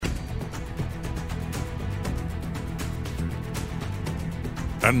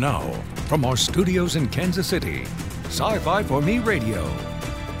And now, from our studios in Kansas City, Sci-Fi for Me Radio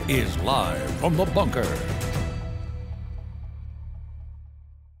is live from the bunker.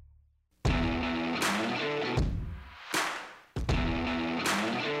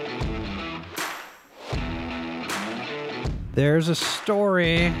 There's a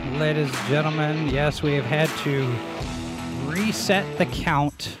story, ladies and gentlemen. Yes, we have had to reset the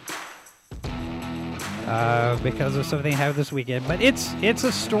count because of something happened this weekend. But it's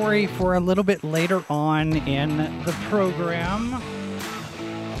a story for a little bit later on in the program.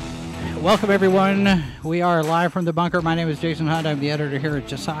 Welcome, everyone. We are live from the bunker. My name is Jason Hunt. I'm the editor here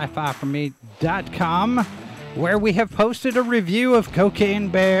at sci-fi4me.com, where we have posted a review of Cocaine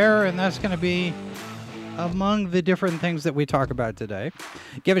Bear, and that's going to be among the different things that we talk about today.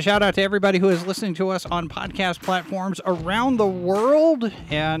 Give a shout out to everybody who is listening to us on podcast platforms around the world.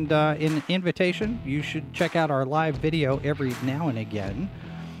 And in invitation, you should check out our live video every now and again.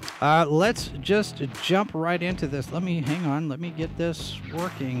 Let's just jump right into this. Hang on. Let me get this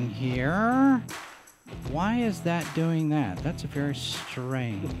working here. Why is that doing that? That's very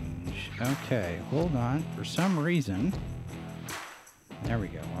strange. Okay, hold on. For some reason. There we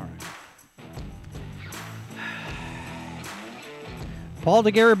go. All right. Paul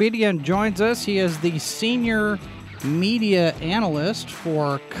DeGarabedian joins us. He is the senior media analyst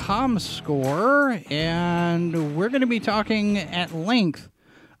for ComScore, and we're going to be talking at length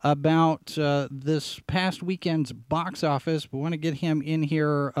about this past weekend's box office. We want to get him in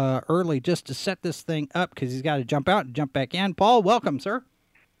here early just to set this thing up because he's got to jump out and jump back in. Paul, welcome, sir.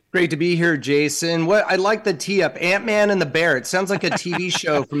 Great to be here, Jason. I like the tee up, Ant-Man and the Bear. It sounds like a TV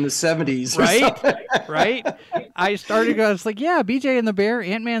show from the 70s. Right? Right? I was like, yeah, BJ and the Bear,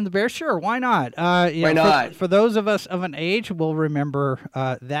 Ant-Man and the Bear, sure, why not? Why not? For those of us of an age, we'll remember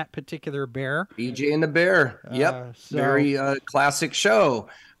that particular bear. BJ and the Bear. Yep. Very classic show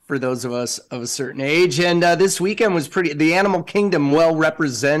for those of us of a certain age. And this weekend was the Animal Kingdom well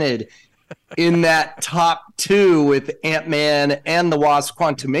represented in that top two with Ant-Man and the Wasp: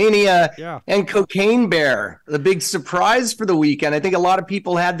 Quantumania and Cocaine Bear. The big surprise for the weekend. I think a lot of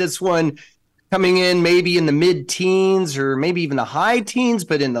people had this one coming in maybe in the mid-teens or maybe even the high teens,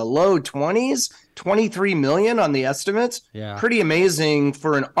 but in the low 20s, 23 million on the estimates. Yeah. Pretty amazing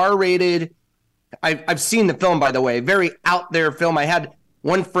for an R-rated. I've seen the film, by the way, very out there film. I had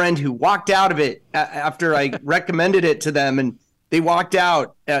one friend who walked out of it after I recommended it to them, and they walked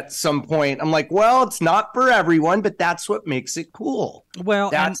out at some point. I'm like, well, it's not for everyone, but that's what makes it cool. Well,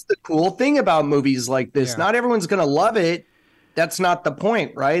 that's the cool thing about movies like this. Yeah. Not everyone's going to love it. That's not the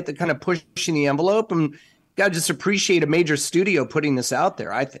point, right? They're kind of pushing the envelope, and got to just appreciate a major studio putting this out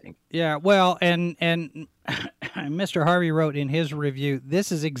there, I think. Yeah, well, and Mr. Harvey wrote in his review,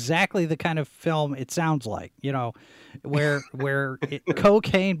 this is exactly the kind of film it sounds like, where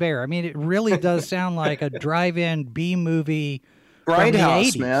Cocaine Bear. I mean, it really does sound like a drive-in B-movie.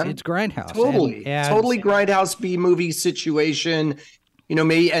 Grindhouse, man. It's Grindhouse. Totally. Totally Grindhouse B-movie situation.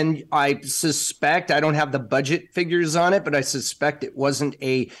 Maybe, and I suspect, I don't have the budget figures on it, but I suspect it wasn't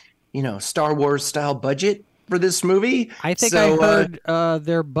a, Star Wars style budget for this movie. I think I heard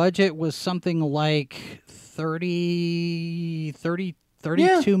their budget was something like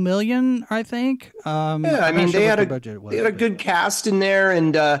 32 million, I think. I mean, they had a good cast in there,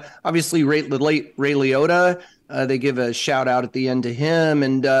 and obviously Ray Liotta. They give a shout out at the end to him,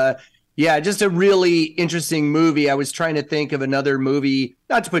 and just a really interesting movie. I was trying to think of another movie,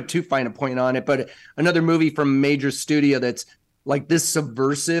 not to put too fine a point on it, but another movie from a major studio that's like this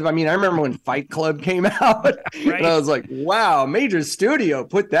subversive. I mean, I remember when Fight Club came out, right. And I was like, wow, major studio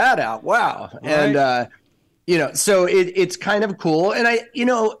put that out. Wow. Right. And, so it's kind of cool. And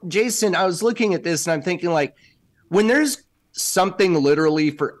Jason, I was looking at this and I'm thinking, like, when there's something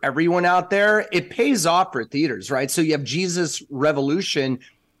literally for everyone out there, it pays off for theaters, right? So you have Jesus Revolution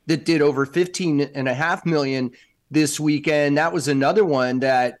that did over 15.5 million this weekend. That was another one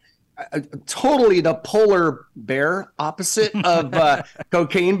that totally the polar bear opposite of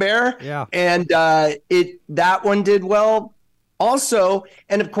Cocaine Bear. Yeah. And that one did well also.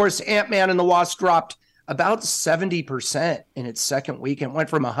 And of course, Ant-Man and the Wasp dropped about 70% in its second weekend. Went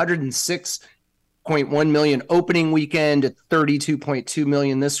from 106.1 million opening weekend to 32.2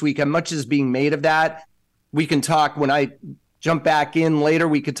 million this weekend. Much is being made of that. We can talk when I jump back in later.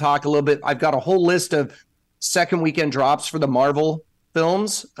 We could talk a little bit. I've got a whole list of second weekend drops for the Marvel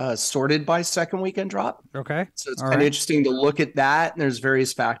films sorted by second weekend drop. Okay. So it's kind of interesting to look at that. And there's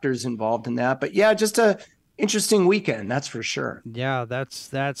various factors involved in that. But yeah, just a interesting weekend, that's for sure. Yeah,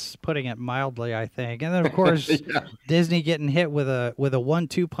 that's putting it mildly, I think. And then of course, yeah. Disney getting hit with a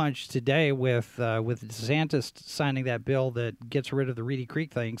 1-2 punch today with DeSantis signing that bill that gets rid of the Reedy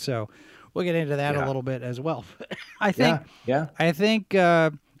Creek thing. So we'll get into that a little bit as well. I think I think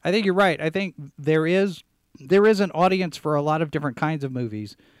you're right. I think there is an audience for a lot of different kinds of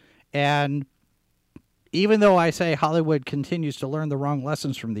movies. And even though I say Hollywood continues to learn the wrong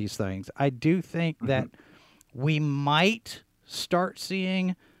lessons from these things, I do think that we might start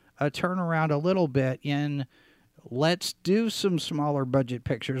seeing a turnaround a little bit in let's do some smaller budget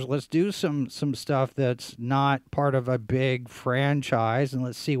pictures. Let's do some stuff that's not part of a big franchise, and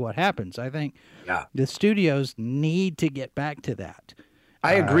let's see what happens. I think the studios need to get back to that.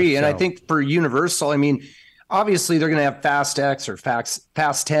 I agree. And I think for Universal, I mean, obviously they're going to have Fast X or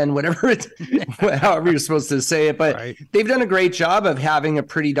Fast 10, whatever however you're supposed to say it. But they've done a great job of having a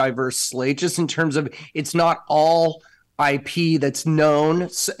pretty diverse slate, just in terms of it's not all IP that's known.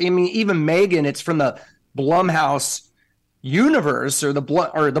 So, I mean, even Megan, it's from the Blumhouse universe or the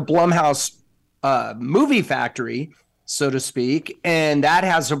Blumhouse movie factory, so to speak. And that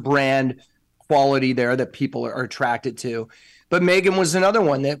has a brand quality there that people are attracted to. But Megan was another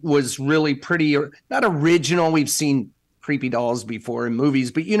one that was really pretty, not original. We've seen creepy dolls before in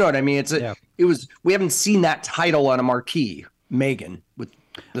movies, but you know what I mean? We haven't seen that title on a marquee, Megan, with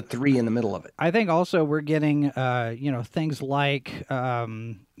the 3 in the middle of it. I think also we're getting, things like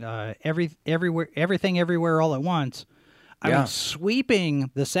Everything Everywhere All at Once. I mean, sweeping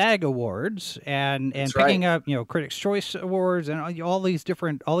the SAG Awards and picking up, Critics' Choice Awards and all these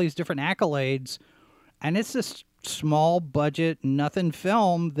different accolades. And it's this small budget, nothing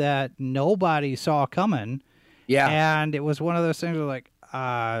film that nobody saw coming. Yeah. And it was one of those things where like,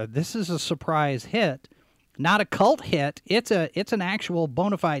 this is a surprise hit, not a cult hit. It's an actual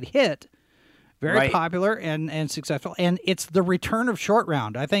bona fide hit, very popular and successful. And it's the return of Short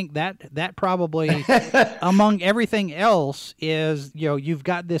Round. I think that probably among everything else is, you've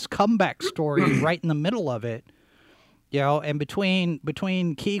got this comeback story right in the middle of it, and between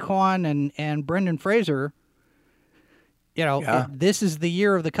Ke Quan and Brendan Fraser, this is the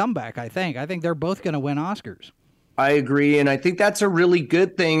year of the comeback, I think. I think they're both going to win Oscars. I agree, and I think that's a really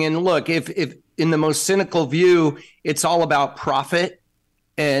good thing. And look, if in the most cynical view, it's all about profit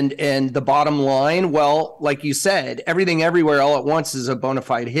and the bottom line, well, like you said, Everything Everywhere All at Once is a bona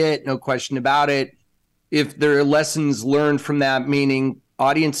fide hit, no question about it. If there are lessons learned from that, meaning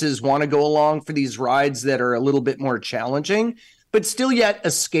audiences want to go along for these rides that are a little bit more challenging, but still yet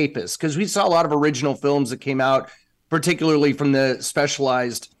escapist, because we saw a lot of original films that came out, particularly from the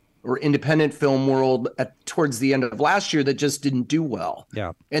specialized or independent film world towards the end of last year, that just didn't do well.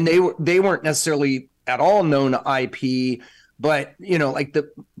 Yeah. And they weren't necessarily at all known IP, but,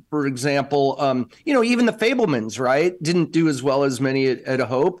 for example, even the Fabelmans, right, didn't do as well as many had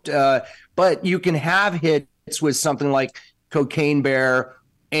hoped. But you can have hits with something like Cocaine Bear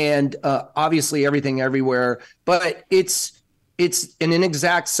and obviously Everything Everywhere, but it's an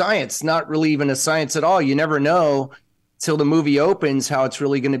inexact science, not really even a science at all. You never know till the movie opens how it's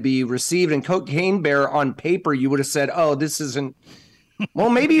really going to be received. And Cocaine Bear on paper, you would have said, oh, this isn't, well,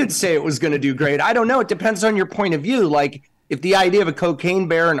 maybe you'd say it was going to do great. I don't know. It depends on your point of view. Like if the idea of a Cocaine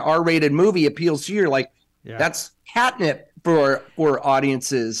Bear, an R-rated movie appeals to you, you're like, that's catnip for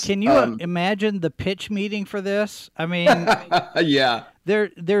audiences. Can you imagine the pitch meeting for this? I mean,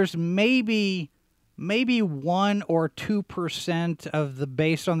 there's maybe 1 or 2% of the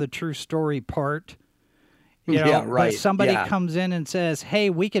based on the true story part. But somebody comes in and says, hey,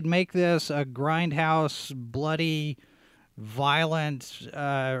 we could make this a grindhouse, bloody, violent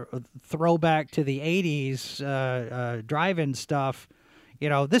throwback to the 80s drive-in stuff.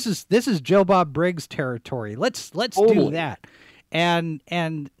 This is Joe Bob Briggs territory. Let's do that. And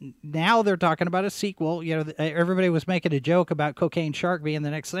now they're talking about a sequel. Everybody was making a joke about Cocaine Shark being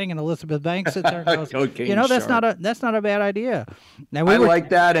the next thing, and Elizabeth Banks sits there and goes, that's not a bad idea. Now I like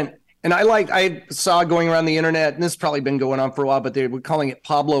that, and I saw going around the internet, and this has probably been going on for a while, but they were calling it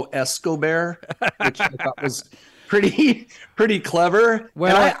Pablo Escobar, which I thought was pretty clever.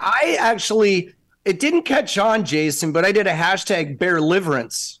 Well, and I actually, it didn't catch on, Jason, but I did a hashtag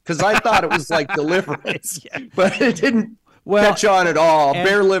Bearliverance because I thought it was like deliverance, but it didn't catch on at all.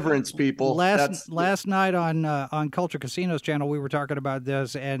 Bearliverance, people. Last night on Culture Casino's channel, we were talking about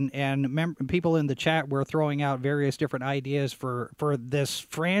this, and people in the chat were throwing out various different ideas for this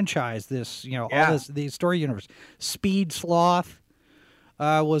franchise. This these story universe. Speed Sloth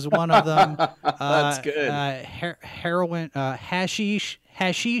was one of them. That's good. Heroin, hashish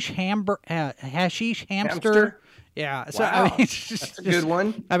hamster. Yeah, so wow. I mean, That's a good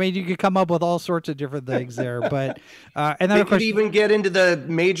one. I mean, you could come up with all sorts of different things there, but and then they of course, could even get into the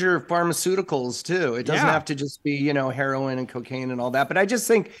major pharmaceuticals too. It doesn't have to just be heroin and cocaine and all that. But I just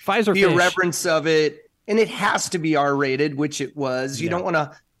think Pfizer the irreverence of it, and it has to be R-rated, which it was. You don't want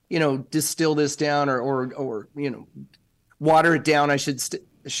to distill this down or water it down. I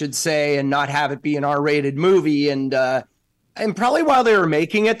should say, and not have it be an R-rated movie. And probably while they were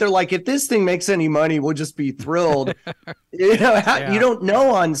making it, they're like, if this thing makes any money, we'll just be thrilled. You don't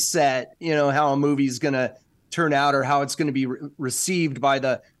know on set, how a movie's going to turn out or how it's going to be received by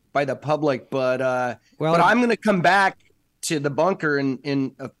the public. But I'm going to come back to the bunker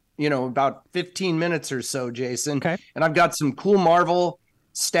in about 15 minutes or so, Jason. Okay. And I've got some cool Marvel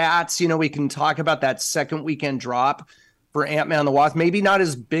stats. We can talk about that second weekend drop for Ant-Man and the Wasp. Maybe not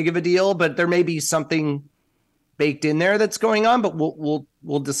as big of a deal, but there may be something baked in there that's going on, but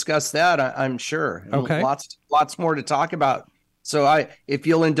we'll discuss that, I'm sure. And okay. Lots more to talk about. So if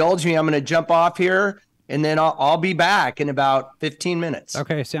you'll indulge me, I'm going to jump off here, and then I'll be back in about 15 minutes.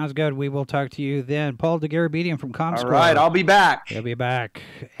 Okay, sounds good. We will talk to you then. Paul DeGarabedian from ComScore. All right, I'll be back. He'll be back.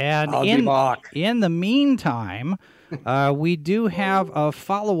 And I'll be back. In the meantime, we do have a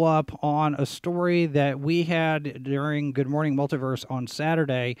follow-up on a story that we had during Good Morning Multiverse on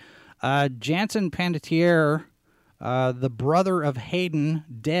Saturday. Jansen Panettiere, the brother of Hayden,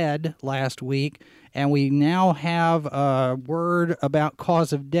 dead last week, and we now have a word about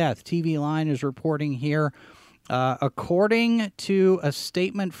cause of death. TV Line is reporting here. According to a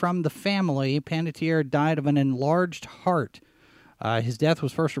statement from the family, Panettiere died of an enlarged heart. His death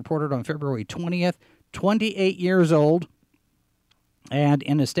was first reported on February 20th, 28 years old. And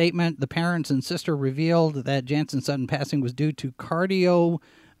in a statement, the parents and sister revealed that Jansen's sudden passing was due to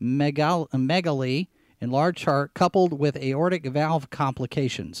cardiomegaly, enlarged heart, coupled with aortic valve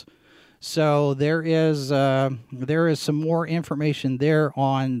complications. So there is some more information there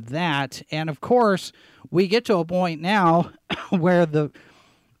on that. And of course, we get to a point now where the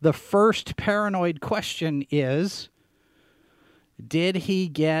first paranoid question is, did he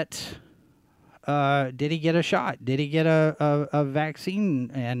get a shot? Did he get a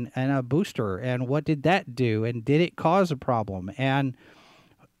vaccine and a booster? And what did that do? And did it cause a problem? And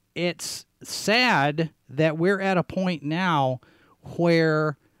it's sad that we're at a point now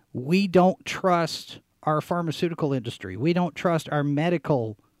where we don't trust our pharmaceutical industry. We don't trust our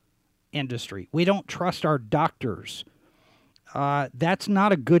medical industry. We don't trust our doctors. That's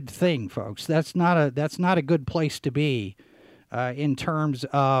not a good thing, folks. That's not a good place to be in terms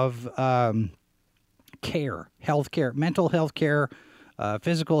of care, health care, mental health care,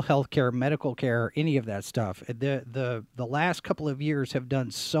 physical health care, medical care, any of that stuff. The last couple of years have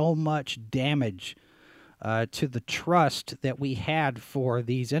done so much damage to the trust that we had for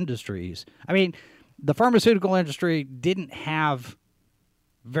these industries. I mean, the pharmaceutical industry didn't have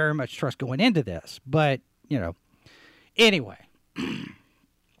very much trust going into this, but anyway,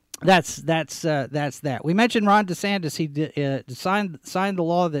 that's that. We mentioned Ron DeSantis. He signed the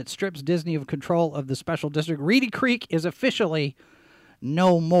law that strips Disney of control of the special district. Reedy Creek is officially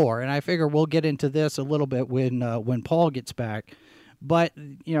no more, and I figure we'll get into this a little bit when Paul gets back. But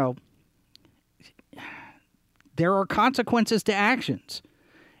there are consequences to actions,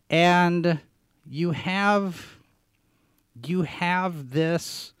 and you have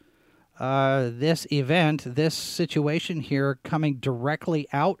this event, this situation here coming directly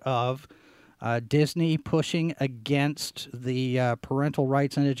out of Disney pushing against the parental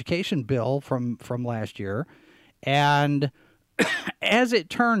rights and education bill from last year. And as it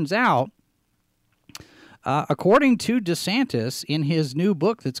turns out, according to DeSantis in his new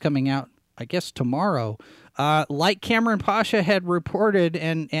book that's coming out, I guess tomorrow, like Cameron Pasha had reported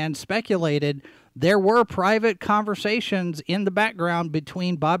and speculated, there were private conversations in the background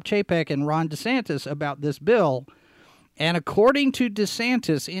between Bob Chapek and Ron DeSantis about this bill. And according to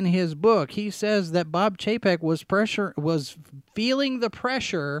DeSantis in his book, he says that Bob Chapek was feeling the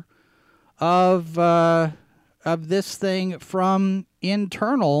pressure of this thing from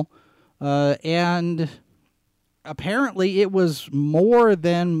internal, and apparently it was more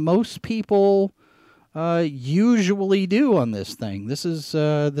than most people usually do on this thing. This is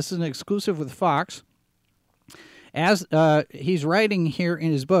an exclusive with Fox. As he's writing here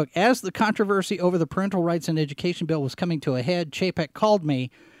in his book, as the controversy over the parental rights and education bill was coming to a head, Chapek called me.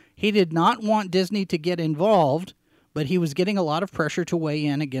 He did not want Disney to get involved, but he was getting a lot of pressure to weigh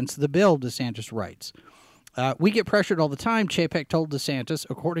in against the bill, DeSantis writes. We get pressured all the time, Chapek told DeSantis,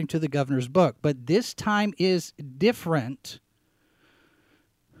 according to the governor's book. But this time is different.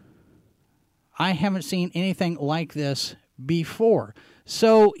 I haven't seen anything like this before.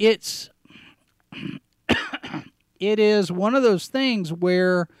 So it's it is one of those things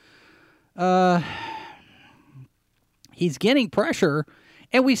where he's getting pressure.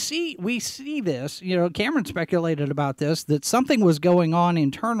 And we see this, Cameron speculated about this, that something was going on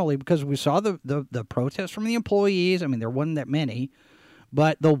internally because we saw the protests from the employees. I mean, there wasn't that many,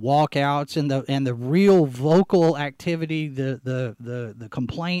 but the walkouts and the real vocal activity, the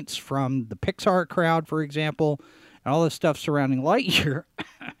complaints from the Pixar crowd, for example, and all the stuff surrounding Lightyear.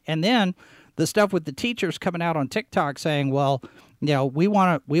 And then the stuff with the teachers coming out on TikTok saying, well, we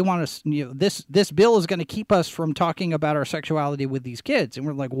want to, this bill is going to keep us from talking about our sexuality with these kids. And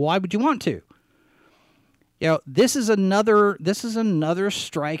we're like, why would you want to? This is another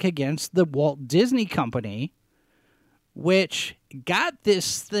strike against the Walt Disney Company, which got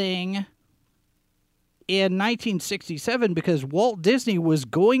this thing in 1967 because Walt Disney was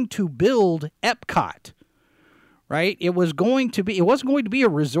going to build Epcot. Right? It wasn't going to be a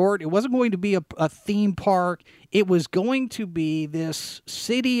resort. It wasn't going to be a theme park. It was going to be this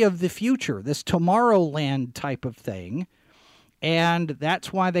city of the future, this Tomorrowland type of thing. And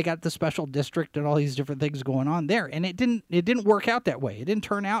that's why they got the special district and all these different things going on there. And it didn't work out that way. It didn't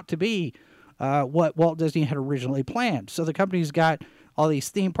turn out to be what Walt Disney had originally planned. So the company's got all these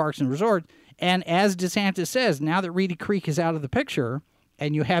theme parks and resorts. And as DeSantis says, now that Reedy Creek is out of the picture,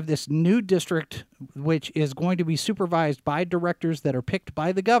 and you have this new district, which is going to be supervised by directors that are picked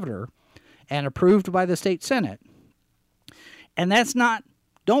by the governor and approved by the state Senate. And that's not,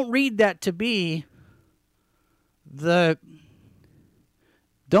 don't read that to be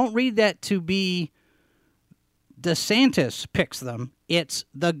DeSantis picks them. It's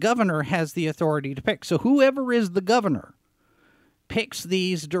the governor has the authority to pick. So whoever is the governor picks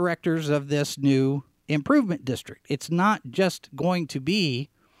these directors of this new improvement district. It's not just going to be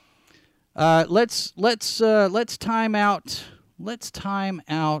let's time out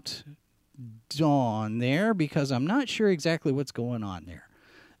Dawn there because I'm not sure exactly what's going on there.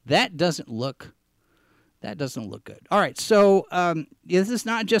 That doesn't look good. All right, so this is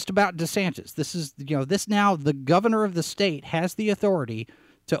not just about DeSantis. This is this now the governor of the state has the authority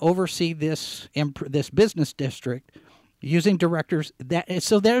to oversee this business district using directors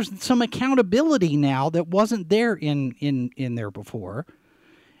so there's some accountability now that wasn't there in there before.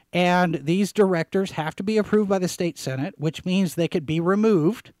 And these directors have to be approved by the state Senate, which means they could be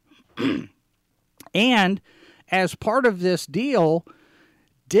removed. And as part of this deal,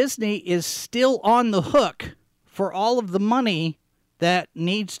 Disney is still on the hook for all of the money that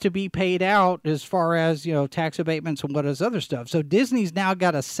needs to be paid out as far as, tax abatements and what is other stuff. So Disney's now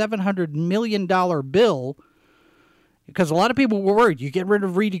got a $700 million bill because a lot of people were worried. You get rid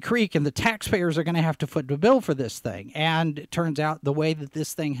of Reedy Creek and the taxpayers are going to have to foot the bill for this thing. And it turns out the way that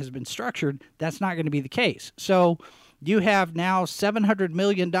this thing has been structured, that's not going to be the case. So you have now $700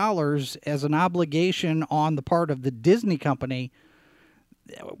 million as an obligation on the part of the Disney company.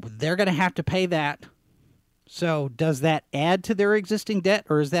 They're going to have to pay that. So does that add to their existing debt,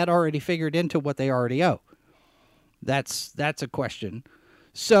 or is that already figured into what they already owe? That's a question.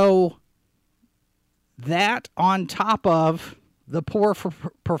 So that on top of the poor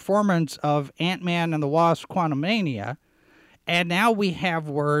performance of Ant-Man and the Wasp: Quantumania, and now we have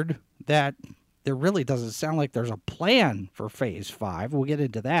word that there really doesn't sound like there's a plan for Phase 5. We'll get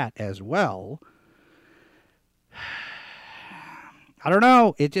into that as well. I don't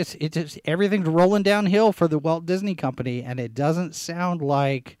know. It just everything's rolling downhill for the Walt Disney Company, and it doesn't sound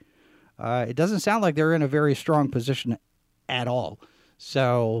like they're in a very strong position at all.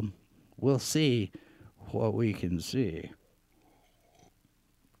 So we'll see what we can see.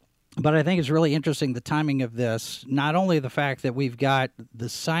 But I think it's really interesting, the timing of this. Not only the fact that we've got the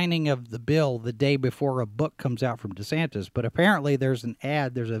signing of the bill the day before a book comes out from DeSantis, but apparently there's an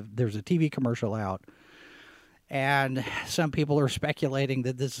ad, there's a TV commercial out, and some people are speculating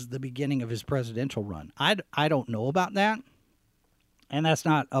that this is the beginning of his presidential run. I don't know about that, and that's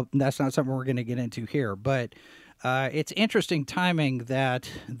not something we're going to get into here. But it's interesting timing that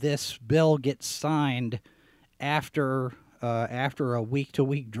this bill gets signed after a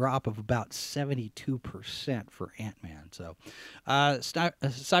week-to-week drop of about 72% for Ant-Man. So,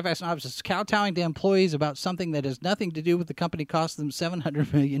 Sci-Fi Synopsis, kowtowing to employees about something that has nothing to do with the company cost them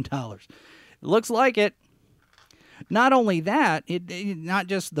 $700 million. It looks like it. Not only that, not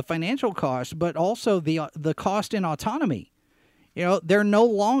just the financial cost, but also the cost in autonomy. They're no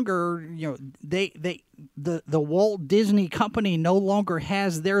longer, the Walt Disney Company no longer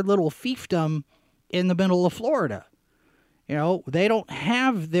has their little fiefdom in the middle of Florida. They don't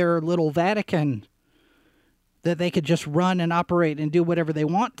have their little Vatican that they could just run and operate and do whatever they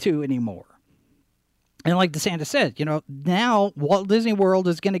want to anymore. And like DeSantis said, now Walt Disney World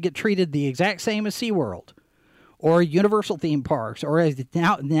is going to get treated the exact same as SeaWorld or Universal theme parks, or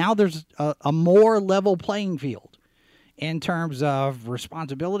now there's a more level playing field in terms of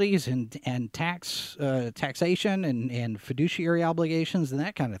responsibilities and taxation and fiduciary obligations and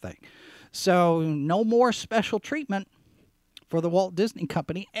that kind of thing. So no more special treatment for the Walt Disney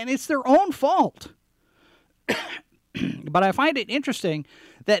Company, and it's their own fault. But I find it interesting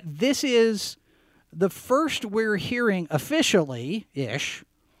that this is the first we're hearing officially-ish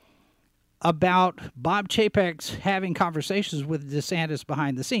about Bob Chapek's having conversations with DeSantis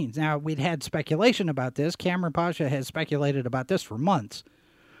behind the scenes. Now, we'd had speculation about this. Cameron Pasha has speculated about this for months,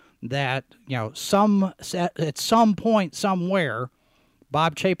 that, at some point somewhere,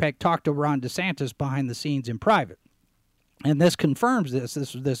 Bob Chapek talked to Ron DeSantis behind the scenes in private. And this confirms this.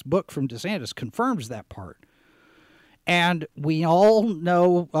 This book from DeSantis confirms that part. And we all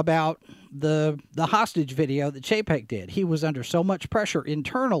know about the hostage video that Chapek did. He was under so much pressure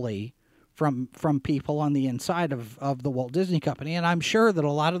internally from people on the inside of the Walt Disney Company, and I'm sure that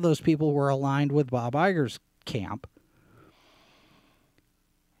a lot of those people were aligned with Bob Iger's camp.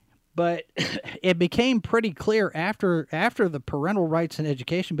 But it became pretty clear after the Parental Rights and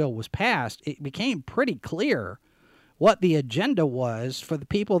Education Bill was passed, it became pretty clear what the agenda was for the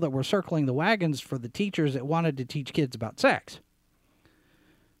people that were circling the wagons for the teachers that wanted to teach kids about sex.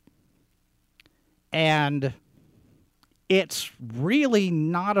 And it's really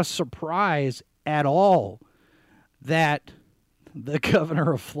not a surprise at all that the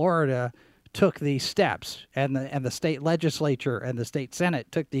governor of Florida took these steps, and the state legislature and the state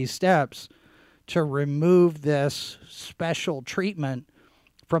Senate took these steps to remove this special treatment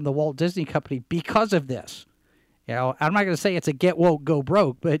from the Walt Disney Company because of this. I'm not going to say it's a get woke, go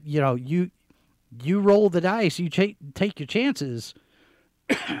broke, but you roll the dice, you take your chances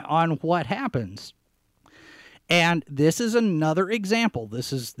on what happens. And this is another example.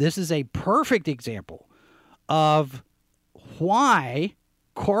 This is a perfect example of why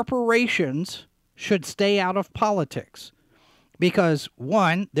corporations should stay out of politics. Because,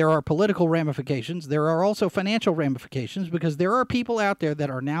 one, there are political ramifications. There are also financial ramifications, because there are people out there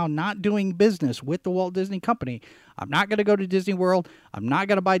that are now not doing business with the Walt Disney Company. I'm not going to go to Disney World. I'm not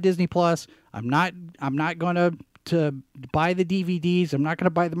going to buy Disney Plus. I'm not going to buy the DVDs. I'm not going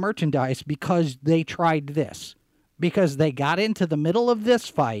to buy the merchandise because they tried this. Because they got into the middle of this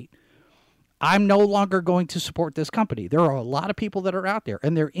fight. I'm no longer going to support this company. There are a lot of people that are out there,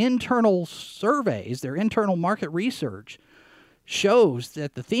 and their internal surveys, their internal market research shows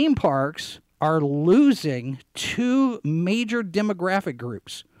that the theme parks are losing two major demographic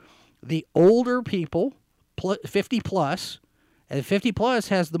groups. The older people, 50 plus, and 50 plus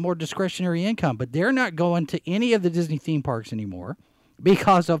has the more discretionary income, but they're not going to any of the Disney theme parks anymore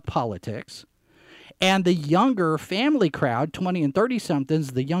because of politics. And the younger family crowd, 20 and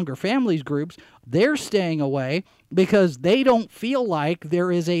 30-somethings, the younger families groups, they're staying away because they don't feel like there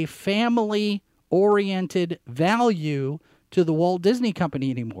is a family-oriented value to the Walt Disney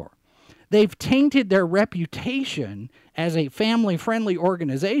Company anymore. They've tainted their reputation as a family-friendly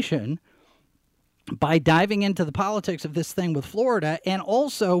organization by diving into the politics of this thing with Florida, and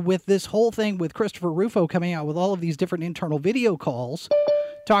also with this whole thing with Christopher Rufo coming out with all of these different internal video calls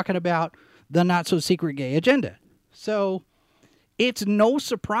talking about the not-so-secret gay agenda. So it's no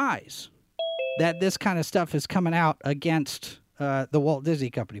surprise that this kind of stuff is coming out against the Walt Disney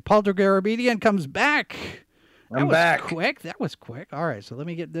Company. Paul Dergarabedian comes back. I'm back. Quick. That was quick. All right, so let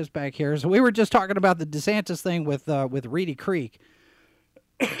me get this back here. So we were just talking about the DeSantis thing with Reedy Creek,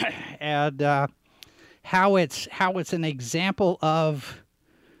 and how it's an example of,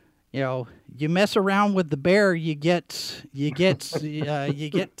 you mess around with the bear, you get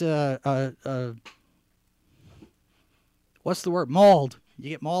what's the word? Mauled.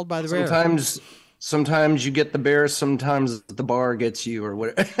 You get mauled by the bear. Sometimes you get the bear, sometimes the bar gets you, or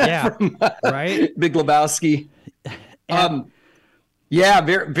whatever. Yeah, right. Big Lebowski. Yeah,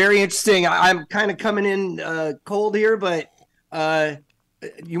 very, very interesting. I'm kind of coming in cold here, but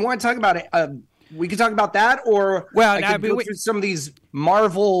you want to talk about it? We can talk about that, or I can go through some of these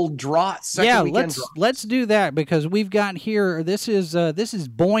Marvel drops. Yeah, let's do that, because we've got here. This is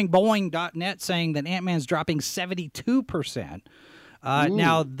boingboing.net saying that Ant-Man's dropping 72%.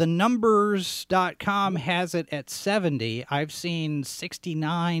 Now, the numbers.com has it at 70. I've seen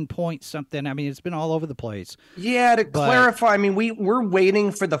 69 point something. I mean, it's been all over the place. Yeah, to clarify, I mean, we're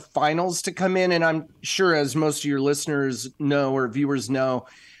waiting for the finals to come in, and I'm sure, as most of your listeners know or viewers know,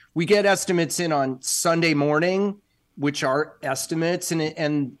 we get estimates in on Sunday morning, which are estimates,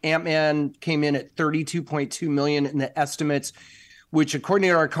 and Ant-Man came in at 32.2 million in the estimates, which, according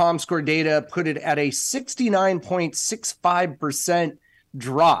to our ComScore data, put it at a 69.65%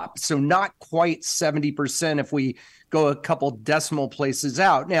 drop. So not quite 70% if we go a couple decimal places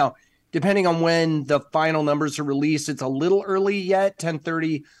out. Now, depending on when the final numbers are released, it's a little early yet,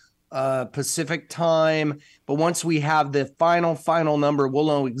 10:30 Pacific time. But once we have the final number, we'll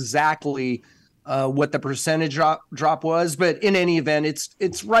know exactly what the percentage drop was. But in any event,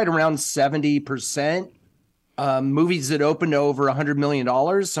 it's right around 70%. Movies that open to over $100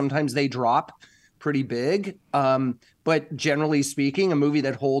 million, sometimes they drop pretty big. But generally speaking, a movie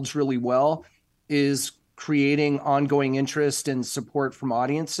that holds really well is creating ongoing interest and support from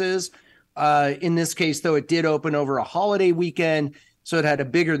audiences. In this case, though, it did open over a holiday weekend, so it had a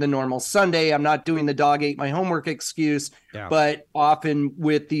bigger than normal Sunday. I'm not doing the dog ate my homework excuse, but often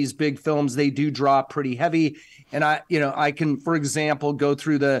with these big films, they do drop pretty heavy. And I can, for example, go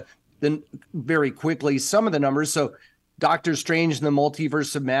through the very quickly some of the numbers. So Doctor Strange and the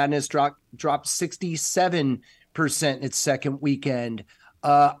Multiverse of Madness dropped 67% its second weekend.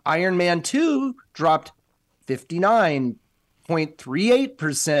 Iron Man 2 dropped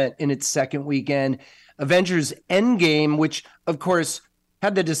 59.38% in its second weekend. Avengers Endgame, which of course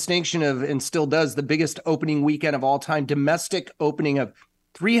had the distinction of, and still does, the biggest opening weekend of all time, domestic opening of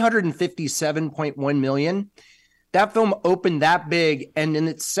 357.1 million. That film opened that big, and in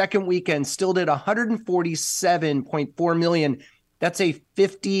its second weekend still did 147.4 million. That's a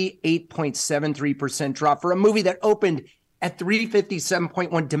 58.73% drop for a movie that opened at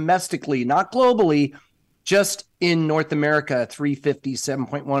 357.1 domestically, not globally, just in North America,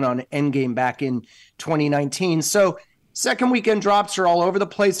 357.1 on Endgame back in 2019. So second weekend drops are all over the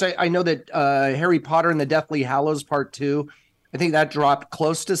place. I know that Harry Potter and the Deathly Hallows Part 2, I think that dropped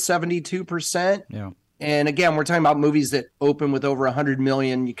close to 72%. Yeah. And again, we're talking about movies that open with over 100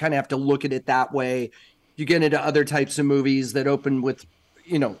 million. You kind of have to look at it that way. You get into other types of movies that open with,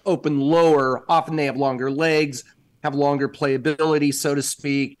 open lower. Often they have longer legs, have longer playability, so to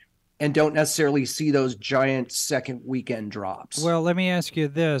speak, and don't necessarily see those giant second weekend drops. Well, let me ask you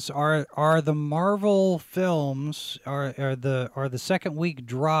this: Are the Marvel films are the second week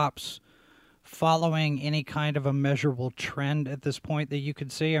drops following any kind of a measurable trend at this point that you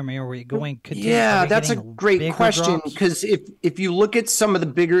could see? I mean, are we going? Yeah, that's a great question, because if you look at some of the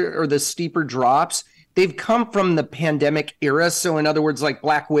bigger or the steeper drops, they've come from the pandemic era. So in other words, like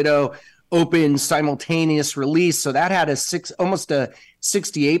Black Widow open simultaneous release, so that had almost a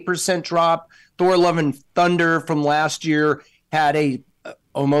 68% drop. Thor: Love and Thunder from last year had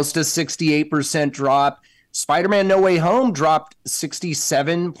almost a 68% drop. Spider-Man: No Way Home dropped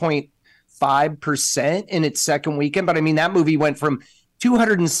 67.5% in its second weekend, but I mean that movie went from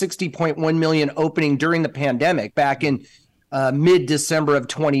 260.1 million opening during the pandemic back in mid-December of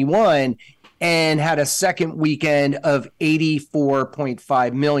 21, and had a second weekend of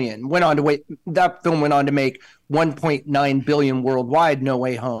 84.5 million. That film went on to make 1.9 billion worldwide, No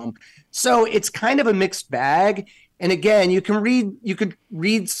Way Home. So it's kind of a mixed bag. And again, you could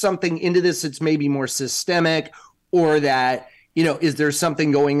read something into this that's maybe more systemic, or that, is there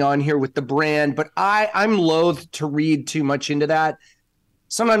something going on here with the brand? But I'm loath to read too much into that.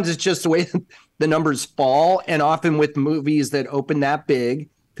 Sometimes it's just the way the numbers fall, and often with movies that open that big.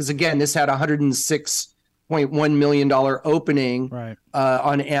 Because again, this had $106.1 million opening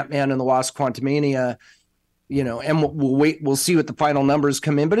on Ant-Man and the Wasp: Quantumania, and we'll see what the final numbers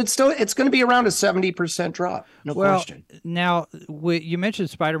come in, but it's going to be around a 70% drop, no question. Now you mentioned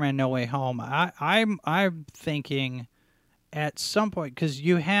Spider-Man: No Way Home. I'm thinking at some point, because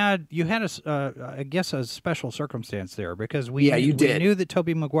you had I guess a special circumstance there, because we knew that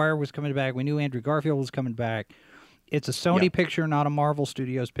Tobey Maguire was coming back, we knew Andrew Garfield was coming back. It's a Sony picture, not a Marvel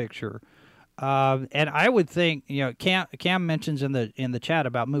Studios picture. And I would think, Cam mentions in the chat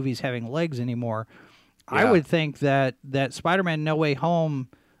about movies having legs anymore. Yeah. I would think that Spider-Man: No Way Home,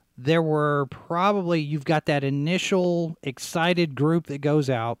 there were probably, you've got that initial excited group that goes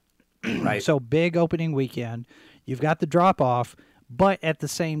out. Right. So big opening weekend. You've got the drop-off. But at the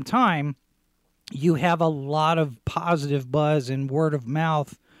same time, you have a lot of positive buzz and word of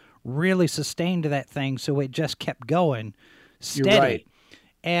mouth really sustained that thing, so it just kept going steady. You're right.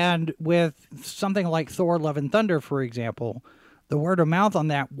 And with something like Thor: Love and Thunder, for example, the word of mouth on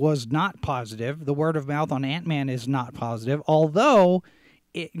that was not positive. The word of mouth on Ant-Man is not positive, although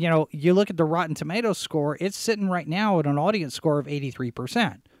you look at the Rotten Tomatoes score, it's sitting right now at an audience score of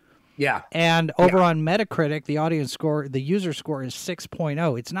 83%. Yeah. And over on Metacritic, the audience score, the user score is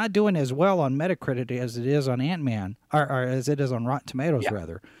 6.0. It's not doing as well on Metacritic as it is on Ant-Man, or as it is on Rotten Tomatoes,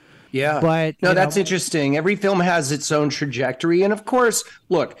 rather. Yeah. But no, that's interesting. Every film has its own trajectory. And of course,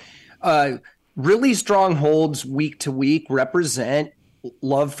 look, really strong holds week to week represent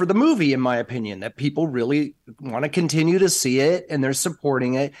love for the movie, in my opinion, that people really want to continue to see it and they're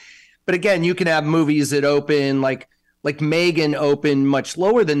supporting it. But again, you can have movies that open like Megan opened much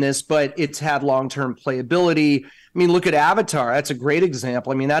lower than this, but it's had long-term playability. I mean, look at Avatar. That's a great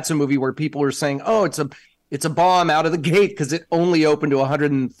example. I mean, that's a movie where people are saying, oh, it's a bomb out of the gate because it only opened to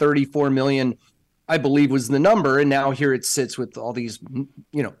 134 million, I believe was the number. And now here it sits with all these,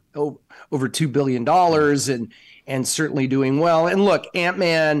 over $2 billion and certainly doing well. And look,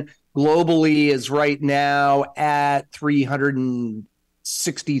 Ant-Man globally is right now at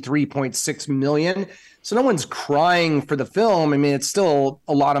 363.6 million. So no one's crying for the film. I mean, it's still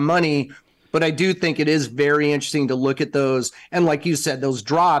a lot of money, but I do think it is very interesting to look at those. And like you said, those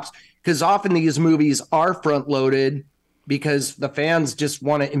drops, because often these movies are front loaded because the fans just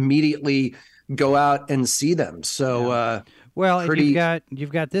want to immediately go out and see them. So,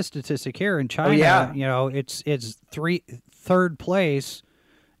 you've got this statistic here in China. It's third place,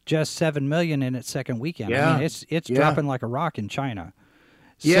 just 7 million in its second weekend. I mean, it's dropping like a rock in China.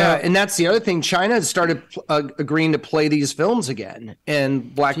 Yeah, and that's the other thing. China has started agreeing to play these films again.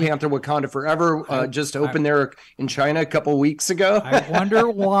 And Black Panther Wakanda Forever just opened there in China a couple weeks ago. I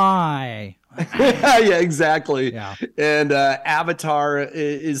wonder why. Yeah, exactly. Yeah. And Avatar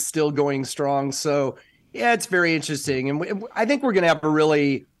is still going strong. So, yeah, it's very interesting. And I think we're going to have a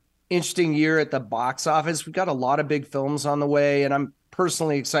really interesting year at the box office. We've got a lot of big films on the way, and I'm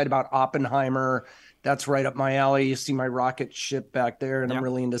personally excited about Oppenheimer. That's right up my alley. You see my rocket ship back there, and I'm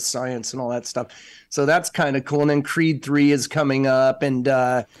really into science and all that stuff. So that's kind of cool. And then Creed 3 is coming up, and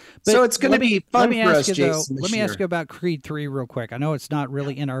so it's going to be fun for us, Jason. Let me ask you about Creed 3 real quick. I know it's not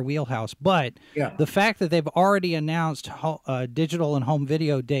really in our wheelhouse, but the fact that they've already announced digital and home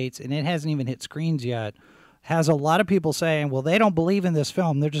video dates, and it hasn't even hit screens yet, has a lot of people saying, well, they don't believe in this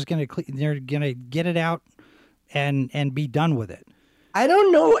film. They're just going to get it out and be done with it. I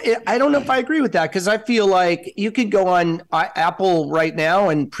don't know. I don't know if I agree with that, because I feel like you could go on Apple right now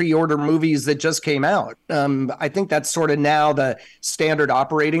and pre-order movies that just came out. I think that's sort of now the standard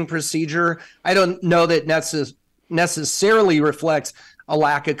operating procedure. I don't know that necessarily reflects a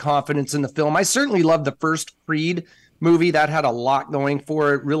lack of confidence in the film. I certainly love the first Creed movie. That had a lot going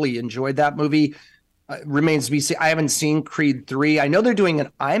for it. Really enjoyed that movie. Remains to be seen. I haven't seen Creed 3. I know they're doing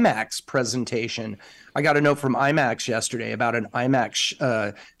an IMAX presentation. I got a note from IMAX yesterday about an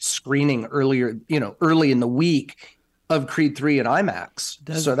IMAX screening early in the week of Creed 3 in IMAX.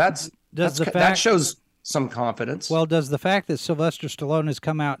 That shows some confidence. Well, does the fact that Sylvester Stallone has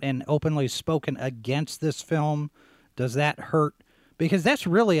come out and openly spoken against this film, does that hurt? Because that's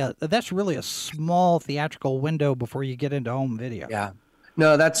really a small theatrical window before you get into home video. Yeah.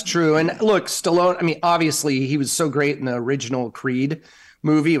 No, that's true. And look, Stallone, I mean, obviously he was so great in the original Creed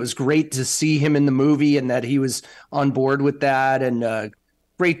movie. It was great to see him in the movie and that he was on board with that, and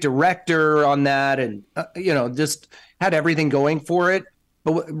great director on that, and just had everything going for it.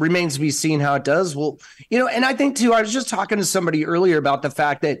 But it remains to be seen how it does. Well, and I think too, I was just talking to somebody earlier about the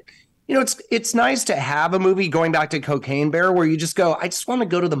fact that, it's nice to have a movie, going back to Cocaine Bear, where you just go, I just want to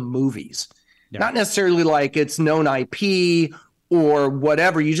go to the movies. Yeah. Not necessarily like it's known IP or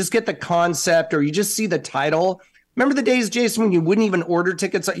whatever. You just get the concept, or you just see the title. Remember the days, Jason, when you wouldn't even order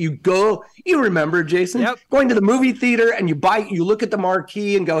tickets? You remember, Jason? Yep. Going to the movie theater and you look at the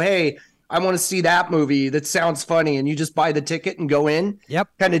marquee and go, hey, I want to see that movie. That sounds funny. And you just buy the ticket and go in. Yep.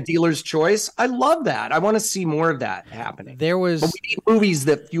 Kind of dealer's choice. I love that. I want to see more of that happening. But we need movies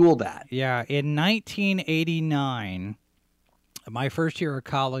that fuel that. Yeah. In 1989, my first year of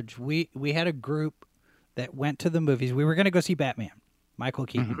college, we had a group that went to the movies. We were going to go see Batman, Michael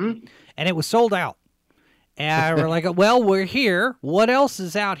Keaton, and it was sold out. And we're like, well, we're here. What else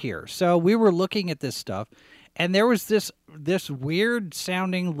is out here? So we were looking at this stuff, and there was this weird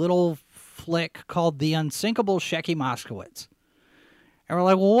sounding little flick called The Unsinkable Shecky Moskowitz. And we're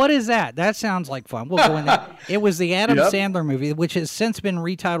like, well, what is that? That sounds like fun. We'll go in there. It was the Adam Sandler movie, which has since been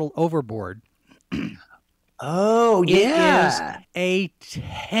retitled Overboard. Oh, yeah. It is a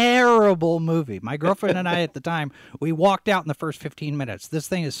terrible movie. My girlfriend and I at the time, we walked out in the first 15 minutes. This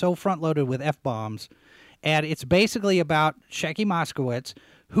thing is so front-loaded with F-bombs. And it's basically about Shecky Moskowitz,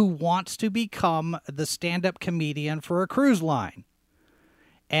 who wants to become the stand-up comedian for a cruise line.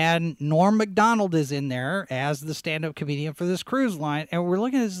 And Norm Macdonald is in there as the stand-up comedian for this cruise line. And we're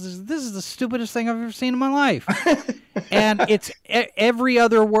looking at this is the stupidest thing I've ever seen in my life. And it's every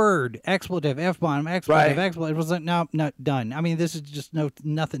other word, expletive, F-bomb, expletive, expletive. It was like, no, not done. I mean, this is just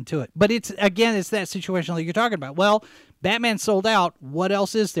nothing to it. But it's that situation like you're talking about. Well, Batman sold out. What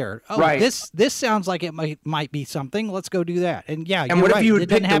else is there? Oh, right. This sounds like it might be something. Let's go do that. And yeah, and what right. if you had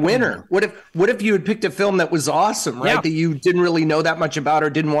picked a winner? What if you had picked a film that was awesome, right? That you didn't really know that much about or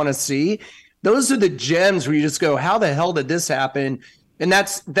didn't want to see? Those are the gems where you just go, how the hell did this happen? And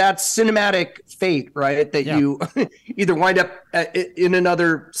that's cinematic fate, right? That you either wind up in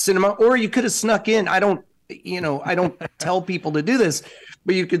another cinema, or you could have snuck in. I don't tell people to do this,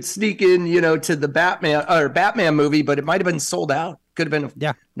 but you could sneak in, to the Batman movie, but it might have been sold out. Could have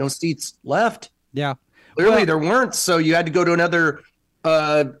been no seats left. Yeah. Clearly there weren't. So you had to go to another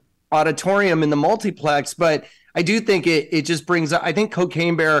auditorium in the multiplex. But I do think it just brings up, I think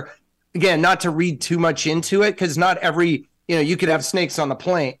Cocaine Bear, again, not to read too much into it, because not every, you could have snakes on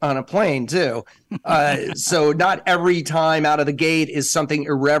a plane too. So not every time out of the gate is something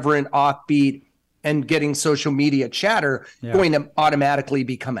irreverent, offbeat, and getting social media chatter going to automatically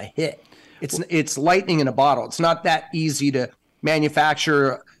become a hit. It's lightning in a bottle. It's not that easy to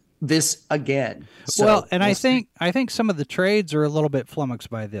manufacture this again. So, well, and I think some of the trades are a little bit flummoxed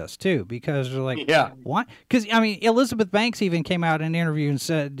by this too, because they're like, what? Because Elizabeth Banks even came out in an interview and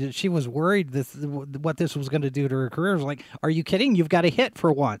said she was worried what this was going to do to her career. It was like, are you kidding? You've got a hit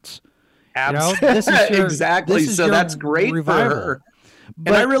for once. Absolutely. This is exactly. So that's great revival. For her.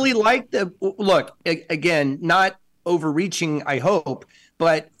 But, and I really like look, again, not overreaching, I hope,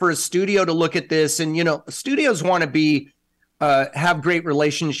 but for a studio to look at this, and, studios want to have great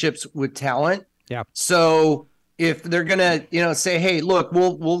relationships with talent. Yeah. So if they're going to, say, hey, look,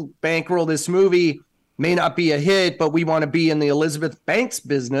 we'll bankroll this movie, may not be a hit, but we want to be in the Elizabeth Banks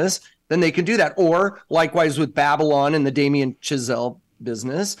business, then they can do that. Or likewise with Babylon and the Damien Chazelle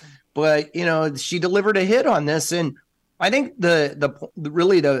business. But, she delivered a hit on this. And I think the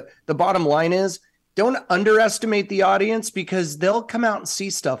bottom line is, don't underestimate the audience, because they'll come out and see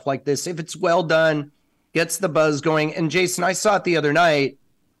stuff like this if it's well done, gets the buzz going. And Jason, I saw it the other night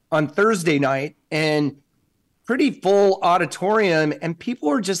on Thursday night, and pretty full auditorium, and people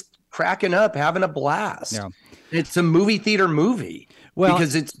are just cracking up, having a blast. Yeah. It's a movie theater movie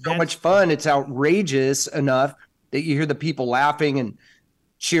because it's so much fun. It's outrageous enough that you hear the people laughing and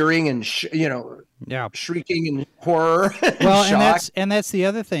cheering and shrieking in horror. Well, and that's the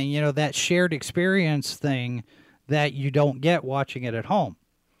other thing, that shared experience thing that you don't get watching it at home.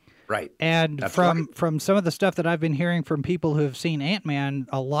 Right. And from some of the stuff that I've been hearing from people who have seen Ant-Man,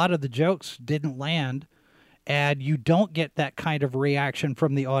 a lot of the jokes didn't land, and you don't get that kind of reaction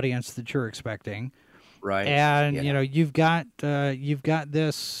from the audience that you're expecting. Right. And you've got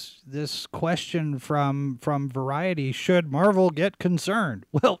this question from Variety: should Marvel get concerned?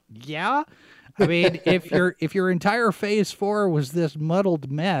 Well, yeah. I mean, if your entire Phase 4 was this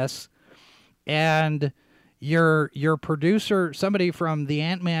muddled mess, and your producer, somebody from the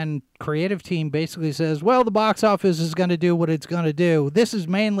Ant-Man creative team, basically says, well, the box office is going to do what it's going to do. This is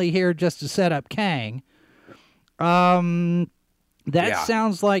mainly here just to set up Kang. That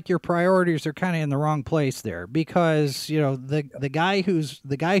sounds like your priorities are kind of in the wrong place there, because the guy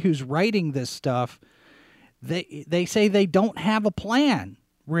who's writing this stuff, they say they don't have a plan,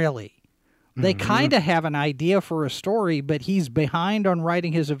 really. They kind of have an idea for a story, but he's behind on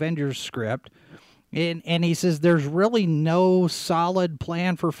writing his Avengers script. And he says there's really no solid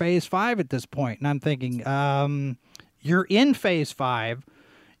plan for Phase 5 at this point. And I'm thinking, you're in Phase 5.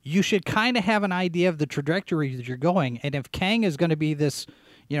 You should kind of have an idea of the trajectory that you're going. And if Kang is going to be this,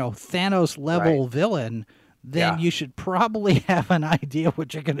 Thanos-level villain, then you should probably have an idea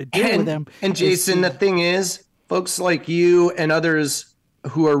what you're going to do with him. And Jason, the thing is, folks like you and others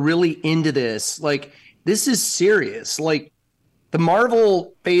who are really into this, like, this is serious. Like, the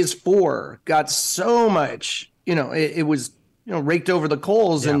Marvel Phase 4 got so much, it was, raked over the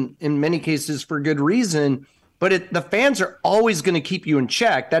coals, and in many cases for good reason. But the fans are always going to keep you in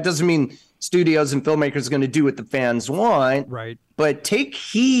check. That doesn't mean studios and filmmakers are going to do what the fans want. Right. But take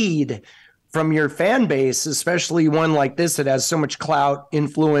heed from your fan base, especially one like this that has so much clout,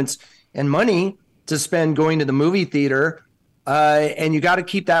 influence, and money to spend going to the movie theater. And you got to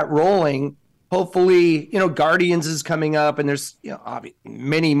keep that rolling. Hopefully, Guardians is coming up, and there's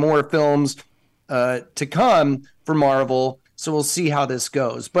many more films to come for Marvel. So we'll see how this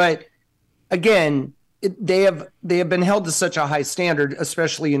goes. But again, they have been held to such a high standard,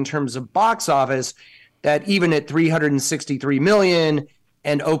 especially in terms of box office, that even at $363 million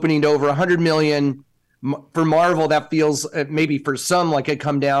and opening to over $100 million for Marvel, that feels maybe for some like a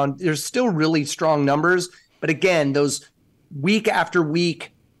come down. There's still really strong numbers, but again, those week after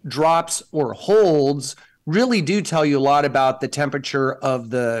week drops or holds really do tell you a lot about the temperature of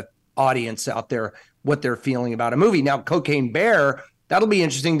the audience out there, what they're feeling about a movie. Now, Cocaine Bear, that'll be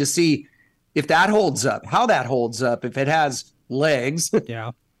interesting to see. if that holds up, how that holds up, if it has legs.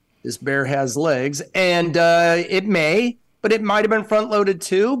 Yeah. This bear has legs, and it may, but it might have been front loaded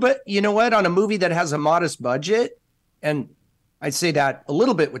too. But you know what? On a movie that has a modest budget, and I say that a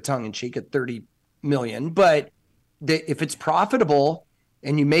little bit with tongue in cheek at 30 million, but if it's profitable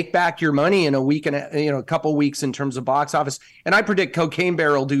and you make back your money in a week and a couple weeks in terms of box office, and I predict Cocaine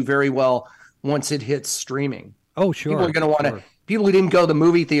Bear will do very well once it hits streaming. Oh, sure. People are going to want to. People who didn't go to the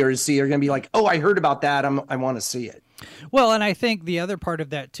movie theater to see are going to be like, "Oh, I heard about that. I want to see it." Well, and I think the other part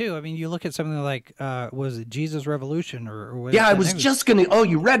of that too. I mean, you look at something like was it Jesus Revolution or whatever? Yeah, I was just going to. Oh,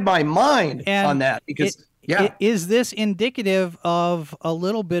 you read my mind on that because. Is this indicative of a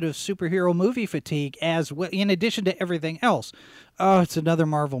little bit of superhero movie fatigue as well, in addition to everything else? Oh, it's another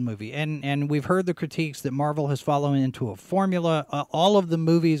Marvel movie. And we've heard the critiques that Marvel has fallen into a formula. All of the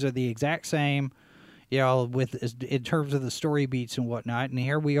movies are the exact same, in terms of the story beats and whatnot. And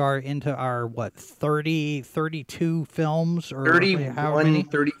here we are into our, 32 films? Or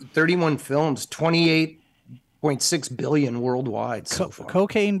 31 films, 28.6 billion worldwide so far.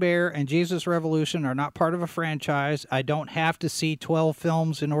 Cocaine Bear and Jesus Revolution are not part of a franchise. I don't have to see 12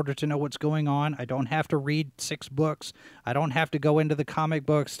 films in order to know what's going on. I don't have to read 6 books. I don't have to go into the comic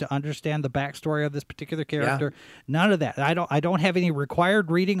books to understand the backstory of this particular character. Yeah. None of that. I don't have any required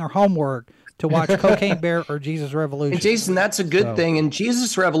reading or homework to watch Cocaine Bear or Jesus Revolution. And Jason, that's a good thing. And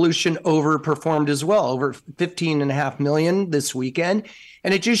Jesus Revolution overperformed as well, over 15.5 million this weekend.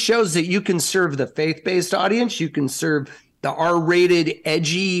 And it just shows that you can serve the faith-based audience. You can serve the R-rated,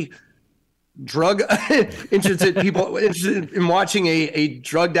 edgy, drug interested people interested in watching a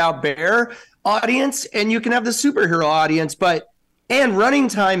drugged out bear audience. And you can have the superhero audience. And running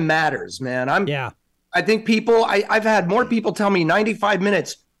time matters, man. I think I've had more people tell me 95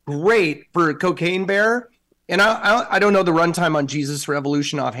 minutes, great for Cocaine Bear. And I don't know the runtime on Jesus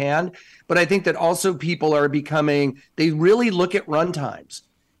Revolution offhand, but I think that also people are they really look at runtimes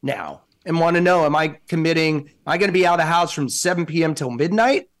now and want to know, am I going to be out of the house from 7 p.m. till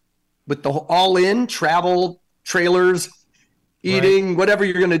midnight with the all-in travel, trailers, eating, whatever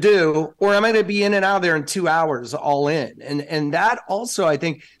you're going to do, or am I going to be in and out of there in 2 hours all in? And that also, I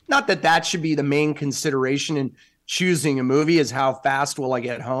think, not that should be the main consideration in choosing a movie is how fast will I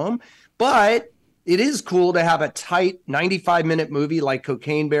get home, but it is cool to have a tight 95-minute movie like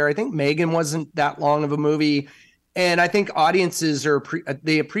Cocaine Bear. I think Megan wasn't that long of a movie. And I think audiences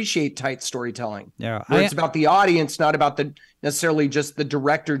they appreciate tight storytelling. Yeah. Where it's about the audience, not about necessarily just the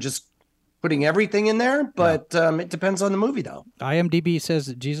director just putting everything in there. But it depends on the movie, though. IMDb says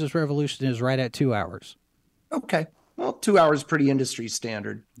that Jesus Revolution is right at 2 hours. Okay. Well, 2 hours, pretty industry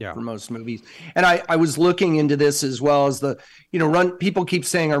standard for most movies. And I was looking into this as well as people keep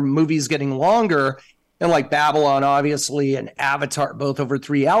saying our movies getting longer, and like Babylon, obviously, and Avatar, both over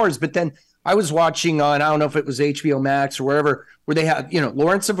 3 hours. But then I was watching on, I don't know if it was HBO Max or wherever, where they had,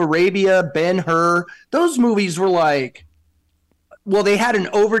 Lawrence of Arabia, Ben-Hur. Those movies were they had an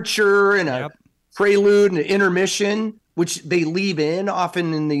overture and a prelude and an intermission, which they leave in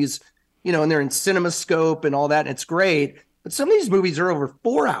often in these, and they're in CinemaScope and all that, and it's great. But some of these movies are over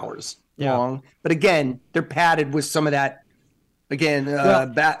 4 hours long. But again, they're padded with some of that,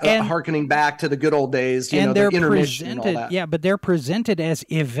 harkening back to the good old days, and they're the intermission and all that. Yeah, but they're presented as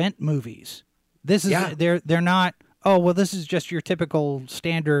event movies. This is they're not, oh, well, this is just your typical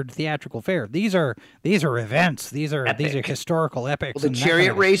standard theatrical fare. These are events. These are historical epics. Well, the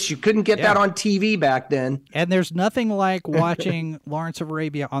chariot race, you couldn't get that on TV back then. And there's nothing like watching Lawrence of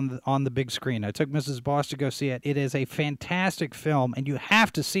Arabia on the big screen. I took Mrs. Boss to go see it. It is a fantastic film, and you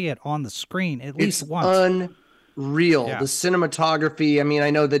have to see it on the screen at least once. Unreal. The cinematography. I mean,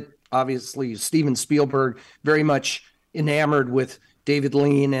 I know that obviously Steven Spielberg very much enamored with David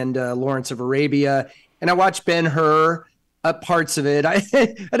Lean and Lawrence of Arabia. And I watched Ben-Hur, parts of it. I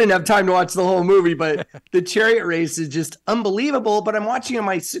didn't have time to watch the whole movie, but the chariot race is just unbelievable. But I'm watching on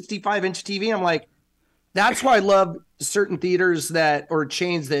my 65-inch TV. I'm like, that's why I love certain theaters or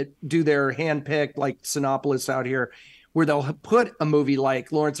chains that do their handpicked, like Cinépolis out here, where they'll put a movie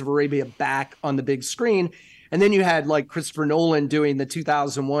like Lawrence of Arabia back on the big screen. And then you had like Christopher Nolan doing the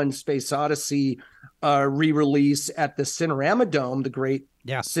 2001 Space Odyssey re-release at the Cinerama Dome, the great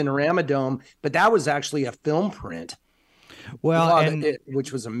Cinerama Dome. But that was actually a film print. Well,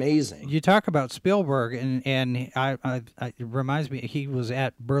 which was amazing. You talk about Spielberg, and it reminds me, he was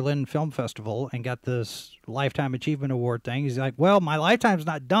at Berlin Film Festival and got this Lifetime Achievement Award thing. He's like, well, my lifetime's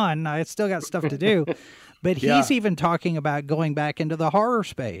not done. I still got stuff to do. But he's even talking about going back into the horror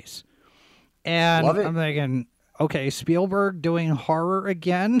space. And I'm thinking, okay, Spielberg doing horror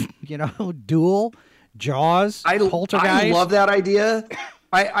again, Duel, Jaws, Poltergeist. I love that idea.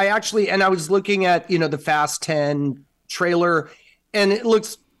 I actually, and I was looking at, the Fast 10 trailer, and it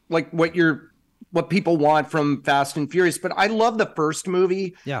looks like what people want from Fast and Furious, but I love the first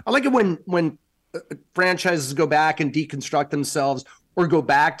movie. Yeah. I like it when franchises go back and deconstruct themselves, or go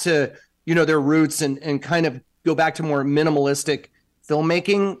back to, their roots and kind of go back to more minimalistic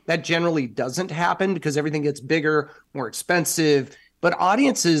filmmaking. That generally doesn't happen because everything gets bigger, more expensive. But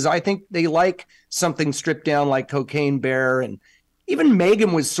audiences, I think they like something stripped down like Cocaine Bear. And even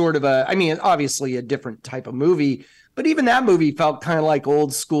Megan was sort of obviously a different type of movie, but even that movie felt kind of like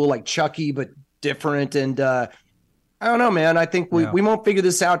old school, like Chucky, but different. And I don't know, man. I think we won't figure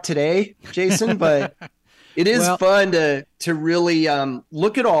this out today, Jason, but it is fun to really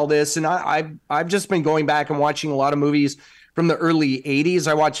look at all this. And I've just been going back and watching a lot of movies from the early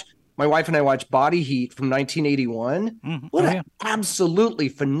 80s. My wife and I watched Body Heat from 1981. Mm-hmm. What an absolutely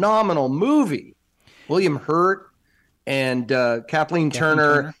phenomenal movie. William Hurt and Kathleen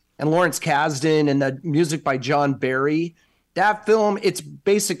Turner and Lawrence Kasdan, and the music by John Barry. That film, it's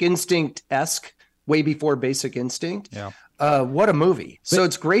Basic Instinct-esque, way before Basic Instinct. Yeah. What a movie. So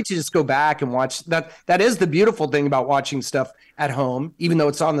it's great to just go back and watch that. That is the beautiful thing about watching stuff at home, even though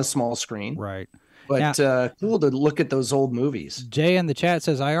it's on the small screen. Right. But cool to look at those old movies. Jay in the chat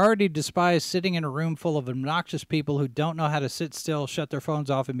says, I already despise sitting in a room full of obnoxious people who don't know how to sit still, shut their phones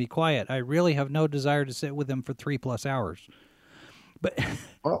off, and be quiet. I really have no desire to sit with them for 3+ hours.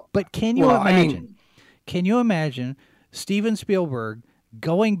 But can you imagine? Can you imagine Steven Spielberg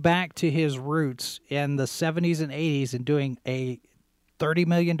going back to his roots in the 70s and 80s and doing a $30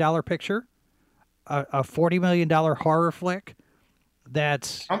 million picture, a $40 million horror flick?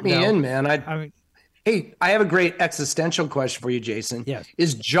 That's count me in, man. Hey, I have a great existential question for you, Jason. Yes.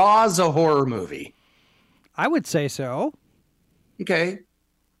 Is Jaws a horror movie? I would say so. Okay.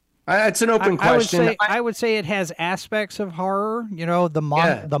 It's an open question. I would say it has aspects of horror, the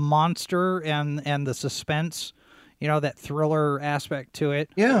monster and the suspense, that thriller aspect to it.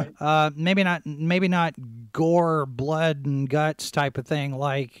 Yeah. Maybe not gore, blood and guts type of thing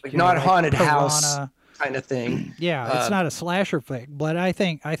like not like haunted Piranha. House kind of thing. Yeah, it's not a slasher flick, but I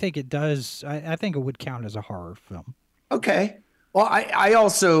think it does. I think it would count as a horror film. Okay. Well, I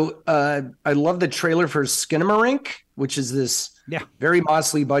also I love the trailer for Skinamarink, which is this very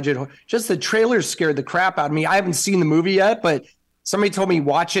modestly budget. Just the trailer scared the crap out of me. I haven't seen the movie yet, but somebody told me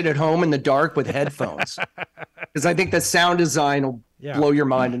watch it at home in the dark with headphones because I think the sound design will blow your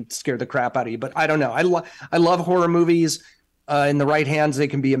mind and scare the crap out of you. But I don't know. I love horror movies. In the right hands, they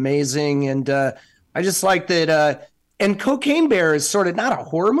can be amazing, and I just like that. And Cocaine Bear is sort of not a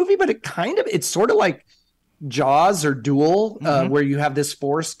horror movie, but it's sort of like Jaws or Duel, where you have this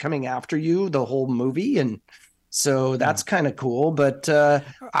force coming after you the whole movie. And so that's kind of cool. But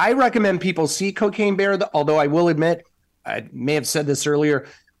I recommend people see Cocaine Bear, although I will admit, I may have said this earlier,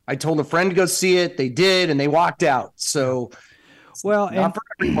 I told a friend to go see it. They did, and they walked out. So not for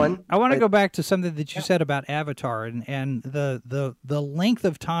everyone. I want to go back to something that you said about Avatar and the length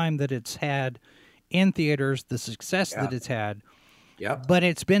of time that it's had in theaters, the success that it's had. Yep. But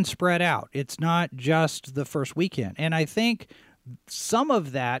it's been spread out. It's not just the first weekend. And I think some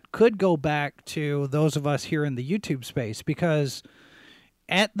of that could go back to those of us here in the YouTube space, because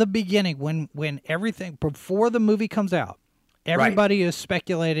at the beginning, when everything, before the movie comes out, everybody is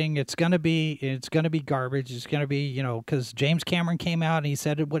speculating it's going to be garbage. It's going to be, because James Cameron came out and he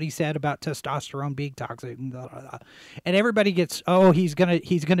said what he said about testosterone being toxic, and everybody gets, he's going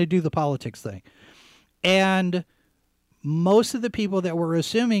to do the politics thing. And most of the people that were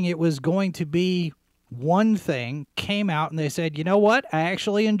assuming it was going to be one thing came out and they said, you know what? I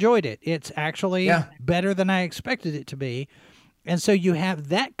actually enjoyed it. It's actually better than I expected it to be. And so you have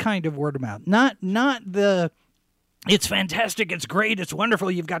that kind of word of mouth. Not the, it's fantastic, it's great, it's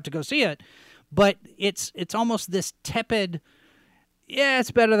wonderful, you've got to go see it. But it's almost this tepid, it's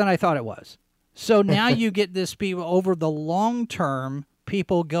better than I thought it was. So now you get this people over the long term,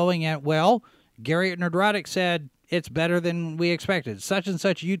 people going at, Gary Nerdrotic said it's better than we expected. Such and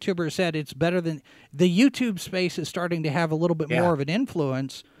such YouTuber said it's better than... The YouTube space is starting to have a little bit more of an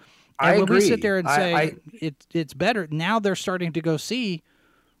influence. And when we sit there and say it's better, now they're starting to go see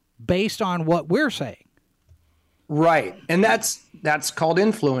based on what we're saying. Right. And that's called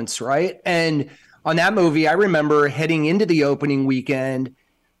influence, right? And on that movie, I remember heading into the opening weekend,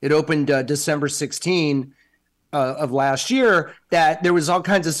 it opened December 16 of last year, that there was all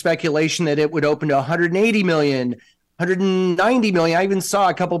kinds of speculation that it would open to 180 million, 190 million. I even saw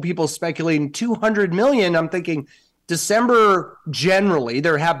a couple people speculating 200 million. I'm thinking December, generally,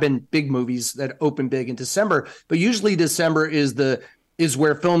 there have been big movies that open big in December, but usually December is the is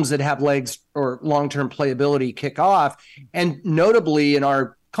where films that have legs or long-term playability kick off. And notably in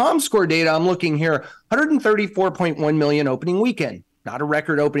our ComScore data, I'm looking here, 134.1 million opening weekend, not a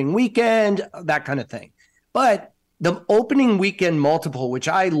record opening weekend, that kind of thing. But the opening weekend multiple, which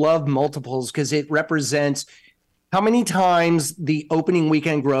I love multiples because it represents how many times the opening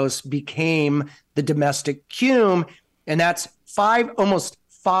weekend gross became the domestic cum, and that's almost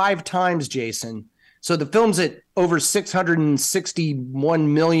five times, Jason. So the film's at over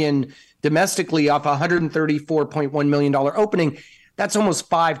 661 million domestically off $134.1 million opening. That's almost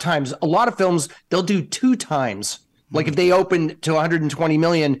five times. A lot of films, they'll do two times. Like if they open to 120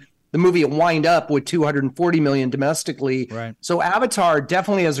 million, the movie will wind up with 240 million domestically. Right. So Avatar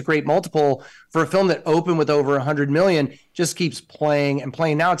definitely has a great multiple for a film that opened with over 100 million, just keeps playing and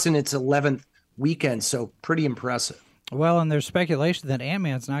playing. Now it's in its 11th weekend, so pretty impressive. Well, and there's speculation that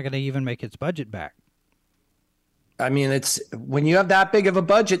Ant-Man's not going to even make its budget back. I mean, it's when you have that big of a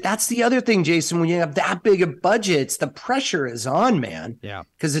budget, that's the other thing, Jason, when you have that big of budgets, the pressure is on, man. Yeah.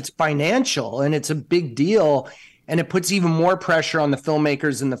 Because it's financial and it's a big deal. And it puts even more pressure on the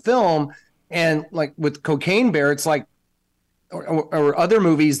filmmakers in the film. And like with Cocaine Bear, it's like, or other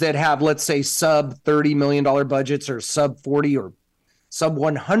movies that have, let's say, sub $30 million budgets or sub 40 or sub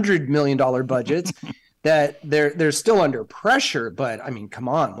 $100 million budgets, that they're still under pressure. But I mean, come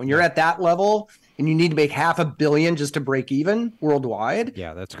on, when you're at that level and you need to make $500 million just to break even worldwide.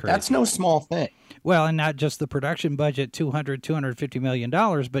 Yeah, that's crazy. That's no small thing. Well, and not just the production budget, $250 million,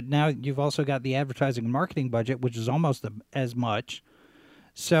 but now you've also got the advertising and marketing budget, which is almost as much.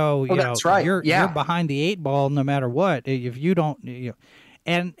 So, that's right. You're behind the eight ball no matter what. If you don't,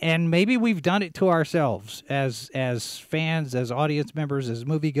 and maybe we've done it to ourselves as fans, as audience members, as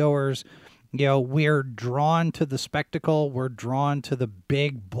moviegoers. We're drawn to the spectacle. We're drawn to the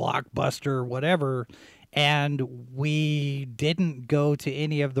big blockbuster, whatever. And we didn't go to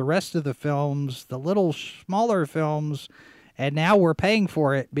any of the rest of the films, the little smaller films. And now we're paying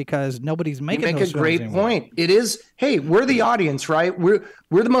for it because nobody's making those films. You make a great point. It is, hey, we're the audience, right? We're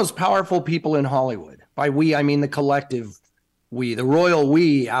the most powerful people in Hollywood. By we, I mean the collective we, the royal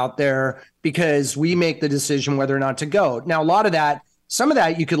we out there, because we make the decision whether or not to go. Now, a lot of that, some of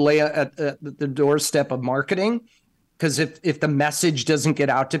that you could lay at the doorstep of marketing, because if the message doesn't get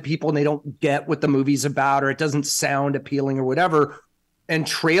out to people and they don't get what the movie's about, or it doesn't sound appealing or whatever, and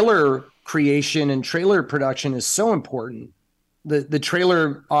trailer creation and trailer production is so important. The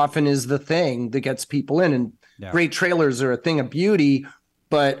trailer often is the thing that gets people in, and great trailers are a thing of beauty,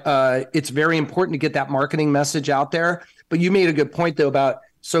 but it's very important to get that marketing message out there. But you made a good point, though, about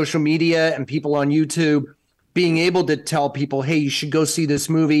social media and people on YouTube being able to tell people, hey, you should go see this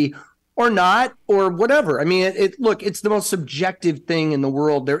movie or not, or whatever. I mean, look, it's the most subjective thing in the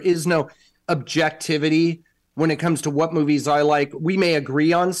world. There is no objectivity when it comes to what movies I like. We may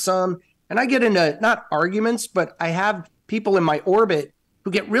agree on some, and I get into not arguments, but I have people in my orbit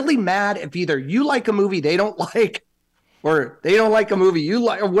who get really mad if either you like a movie they don't like, or they don't like a movie you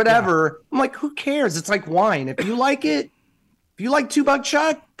like, or whatever. Yeah. I'm like, who cares? It's like wine. If you like it, if you like Two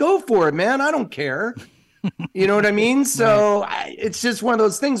Buckshot, go for it, man. I don't care. You know what I mean? So it's just one of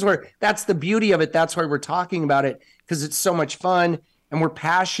those things where that's the beauty of it. That's why we're talking about it, because it's so much fun and we're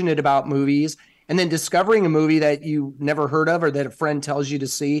passionate about movies. And then discovering a movie that you never heard of or that a friend tells you to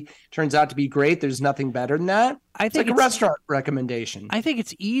see turns out to be great. There's nothing better than that. I think it's like a restaurant recommendation. I think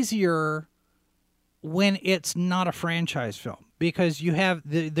it's easier when it's not a franchise film, because you have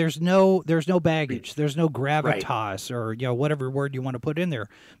there's no baggage, there's no gravitas, right, or whatever word you want to put in there,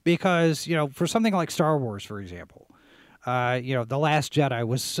 because for something like Star Wars, for example, The Last Jedi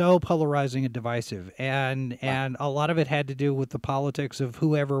was so polarizing and divisive, and a lot of it had to do with the politics of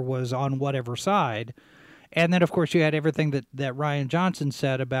whoever was on whatever side. And then, of course, you had everything that Rian Johnson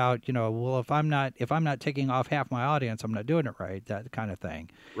said about, well, if I'm not taking off half my audience, I'm not doing it right, that kind of thing.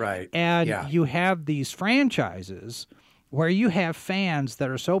 Right. And you have these franchises where you have fans that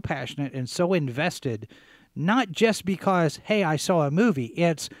are so passionate and so invested, not just because, hey, I saw a movie.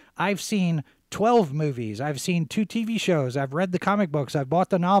 It's, I've seen 12 movies. I've seen 2 TV shows. I've read the comic books. I've bought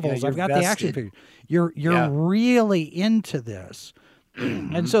the novels. I've got the action figures. You're really into this.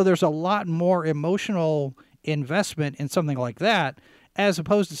 And so there's a lot more emotional investment in something like that, as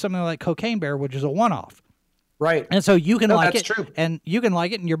opposed to something like Cocaine Bear, which is a one-off. Right. And so you can like it, true. And you can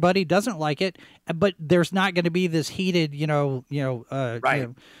like it, and your buddy doesn't like it, but there's not going to be this heated, duel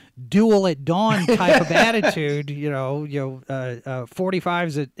at dawn type of attitude,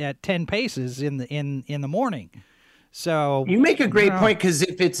 45s at 10 paces in the morning. So you make a great point, because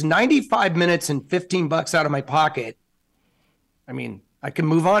if it's 95 minutes and $15 out of my pocket, I mean, I can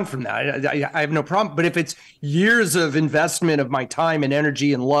move on from that. I have no problem. But if it's years of investment of my time and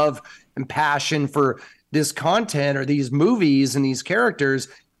energy and love and passion for this content or these movies and these characters,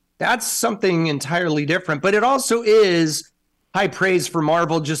 that's something entirely different. But it also is high praise for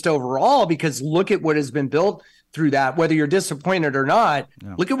Marvel just overall, because look at what has been built through that, whether you're disappointed or not.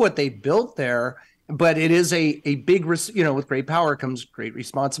 Yeah. Look at what they built there. But it is a big, with great power comes great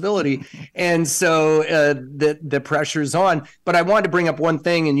responsibility. And so the pressure's on. But I wanted to bring up one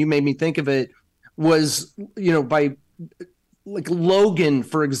thing, and you made me think of it, was, by like Logan,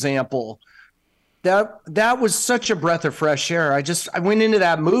 for example, that was such a breath of fresh air. I went into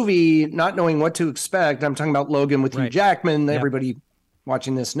that movie not knowing what to expect. I'm talking about Logan with Hugh Jackman. Yep. Everybody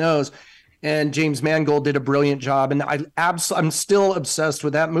watching this knows. And James Mangold did a brilliant job. And I'm still obsessed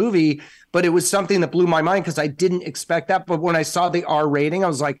with that movie, but it was something that blew my mind because I didn't expect that. But when I saw the R rating, I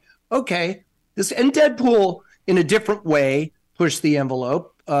was like, okay, and Deadpool in a different way pushed the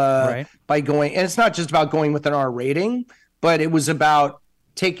envelope by going, and it's not just about going with an R rating, but it was about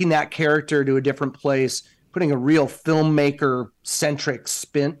taking that character to a different place, putting a real filmmaker centric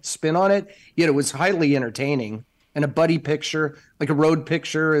spin on it. Yet it was highly entertaining. And a buddy picture, like a road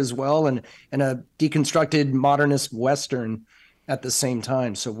picture as well, and a deconstructed modernist Western at the same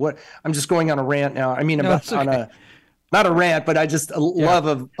time. So I'm just going on a rant now. I mean, not a rant, but I just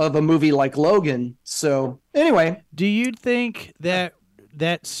love of a movie like Logan. So anyway. Do you think that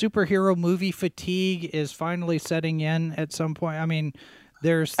superhero movie fatigue is finally setting in at some point? I mean,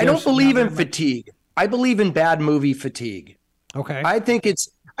 I don't believe in fatigue. I believe in bad movie fatigue. Okay. I think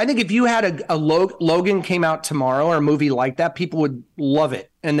if you had a Logan came out tomorrow or a movie like that, people would love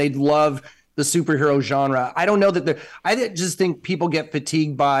it and they'd love the superhero genre. I don't know that I just think people get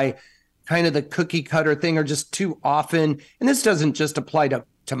fatigued by kind of the cookie cutter thing, or just too often. And this doesn't just apply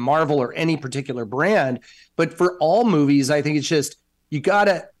to Marvel or any particular brand, but for all movies, I think it's just, you got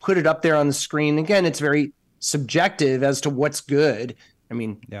to put it up there on the screen. Again, it's very subjective as to what's good. I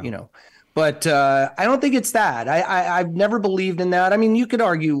mean, but I don't think it's that. I've never believed in that. I mean, you could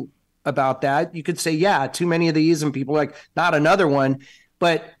argue about that. You could say, yeah, too many of these, and people are like, not another one.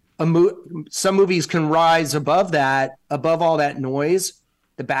 But some movies can rise above that, above all that noise,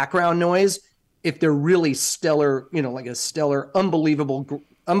 the background noise, if they're really stellar, like a stellar,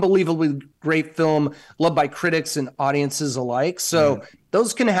 unbelievably great film, loved by critics and audiences alike. So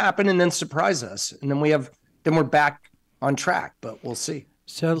those can happen and then surprise us, and then we're back on track. But we'll see.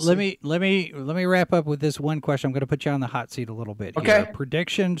 So let me wrap up with this one question. I'm going to put you on the hot seat a little bit. Okay. Here.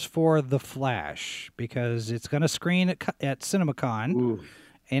 Predictions for The Flash, because it's going to screen at CinemaCon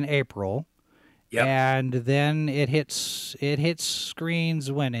in April. Yep. And then it hits screens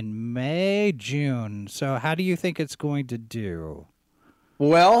when, in May, June. So how do you think it's going to do?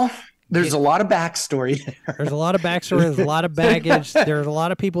 Well, there's a lot of backstory there. There's a lot of backstory. There's a lot of baggage. There's a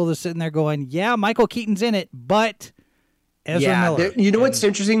lot of people that are sitting there going, yeah, Michael Keaton's in it, but Ezra Miller. You know what's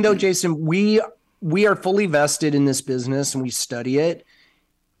interesting, though, Jason? We are fully vested in this business, and we study it.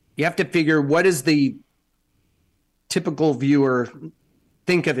 You have to figure, what does the typical viewer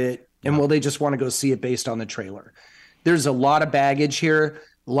think of it, and will they just want to go see it based on the trailer? There's a lot of baggage here,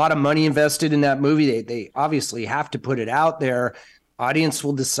 a lot of money invested in that movie. They obviously have to put it out there. Audience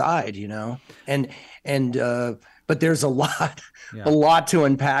will decide, but there's a lot to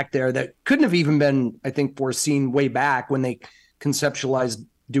unpack there that couldn't have even been, I think, foreseen way back when they conceptualized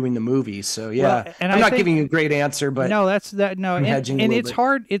doing the movie. So I'm not giving you a great answer, but no, and it's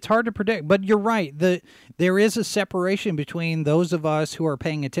hard to predict. But you're right. There is a separation between those of us who are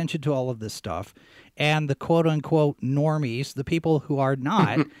paying attention to all of this stuff and the quote unquote normies, the people who are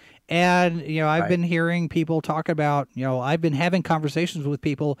not. And, I've been hearing people talk about, I've been having conversations with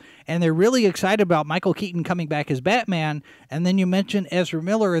people, and they're really excited about Michael Keaton coming back as Batman. And then you mention Ezra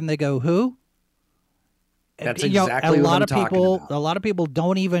Miller, and they go, who? That's exactly what I'm talking about. A lot of people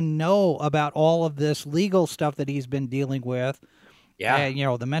don't even know about all of this legal stuff that he's been dealing with. Yeah.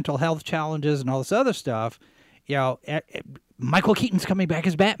 And, the mental health challenges and all this other stuff. Michael Keaton's coming back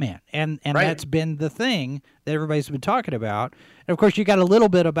as Batman, and that's been the thing that everybody's been talking about. And of course, you got a little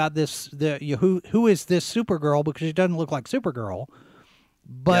bit about this. Who is this Supergirl? Because she doesn't look like Supergirl,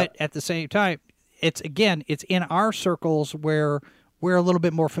 but at the same time, it's in our circles where we're a little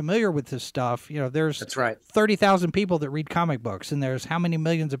bit more familiar with this stuff. There's 30,000 people that read comic books, and there's how many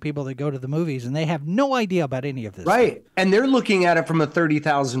millions of people that go to the movies, and they have no idea about any of this. Right, stuff. And they're looking at it from a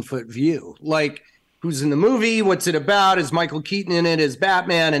 30,000-foot view, like, who's in the movie? What's it about? Is Michael Keaton in it as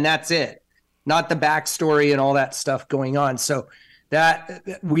Batman? And that's it. Not the backstory and all that stuff going on. So that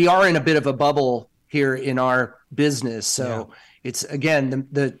we are in a bit of a bubble here in our business. So it's, again,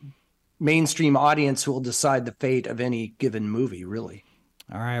 the mainstream audience who will decide the fate of any given movie, really.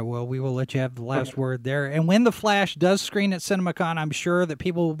 All right, well, we will let you have the last word there. And when The Flash does screen at CinemaCon, I'm sure that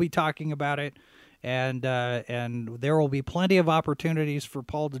people will be talking about it, and there will be plenty of opportunities for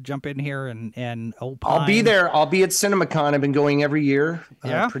Paul to jump in here and opine. I'll be there. I'll be at CinemaCon. I've been going every year,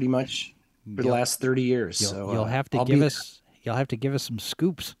 pretty much for the last 30 years. You'll have to give us some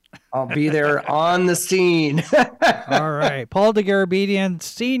scoops. I'll be there on the scene. All right, Paul DeGarabedian,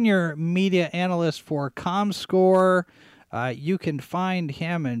 Senior Media Analyst for ComScore. You can find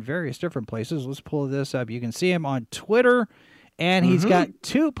him in various different places. Let's pull this up. You can see him on Twitter, and he's got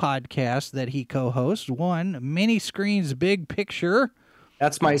 2 podcasts that he co-hosts. One, Mini Screens Big Picture.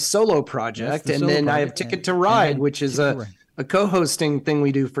 That's my solo project. And then I have Ticket to Ride, which is a co-hosting thing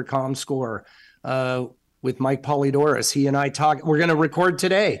we do for ComScore with Mike Polydorus. He and I talk. We're going to record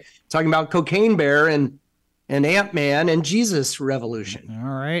today talking about Cocaine Bear and Ant-Man and Jesus Revolution.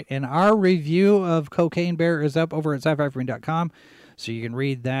 All right. And our review of Cocaine Bear is up over at sci-fi-for-me.com, so you can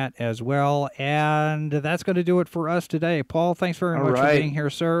read that as well. And that's going to do it for us today. Paul, thanks very much for being here,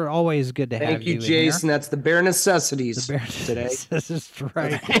 sir. Always good to have you. Thank you, Jason. That's the bare necessities today. That's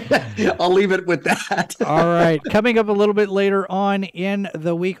right. I'll leave it with that. All right. Coming up a little bit later on in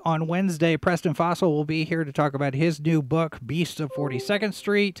the week on Wednesday, Preston Fossil will be here to talk about his new book, Beast of 42nd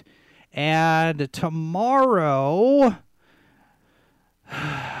Street. And tomorrow,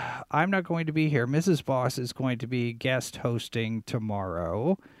 I'm not going to be here. Mrs. Boss is going to be guest hosting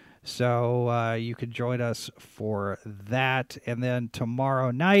tomorrow. So you can join us for that. And then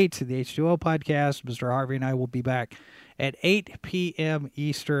tomorrow night, the H2O podcast, Mr. Harvey and I will be back at 8 p.m.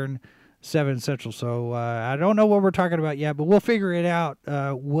 Eastern, 7 Central. So I don't know what we're talking about yet, but we'll figure it out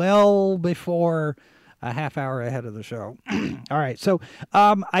well before a half hour ahead of the show. All right. So,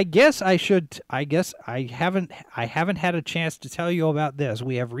 I haven't had a chance to tell you about this.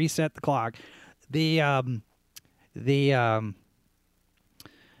 We have reset the clock. The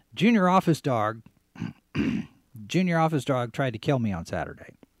junior office dog tried to kill me on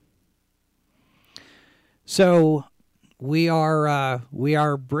Saturday. So we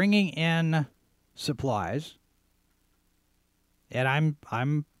are bringing in supplies, and I'm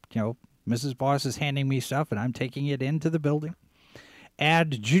Mrs. Boss is handing me stuff, and I'm taking it into the building.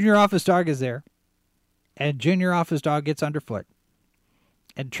 And junior office dog is there. And junior office dog gets underfoot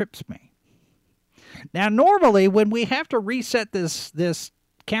and trips me. Now, normally, when we have to reset this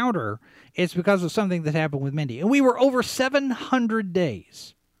counter, it's because of something that happened with Mindy. And we were over 700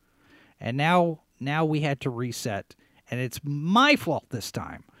 days. And now we had to reset. And it's my fault this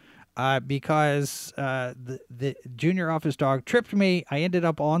time. Because the junior office dog tripped me. I ended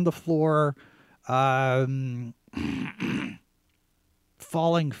up on the floor, falling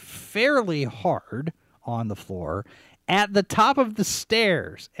fairly hard on the floor at the top of the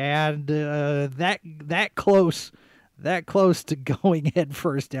stairs, and that close to going head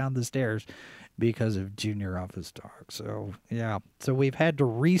first down the stairs because of junior office dog. So yeah, so we've had to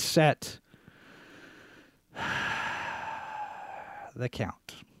reset the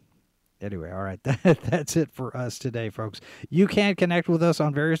count. Anyway, all right, that's it for us today, folks. You can connect with us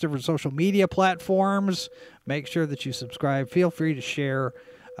on various different social media platforms. Make sure that you subscribe. Feel free to share.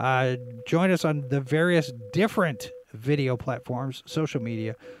 Join us on the various different video platforms, social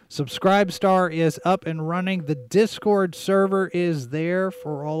media. Subscribestar is up and running. The Discord server is there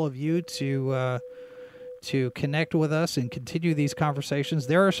for all of you to connect with us and continue these conversations.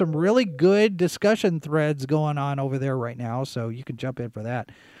 There are some really good discussion threads going on over there right now, so you can jump in for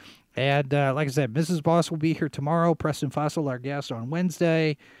that. And like I said, Mrs. Boss will be here tomorrow. Preston Fossil, our guest, on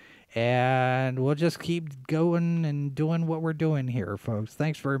Wednesday. And we'll just keep going and doing what we're doing here, folks.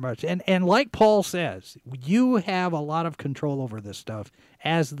 Thanks very much. And like Paul says, you have a lot of control over this stuff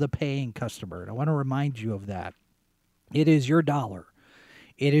as the paying customer. And I want to remind you of that. It is your dollar.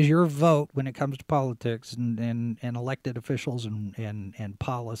 It is your vote when it comes to politics and elected officials and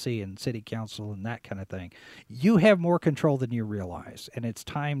policy and city council and that kind of thing. You have more control than you realize, and it's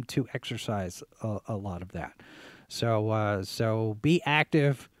time to exercise a lot of that. So be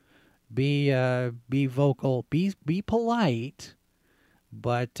active, be vocal, be polite,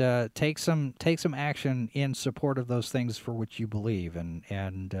 but take some action in support of those things for which you believe.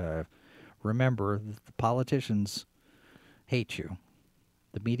 And remember, the politicians hate you.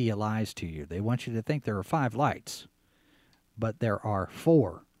 The media lies to you. They want you to think there are 5 lights, but there are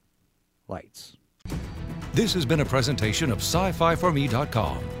 4 lights. This has been a presentation of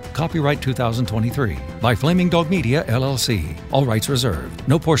sci-fi4me.com. Copyright 2023 by Flaming Dog Media, LLC. All rights reserved.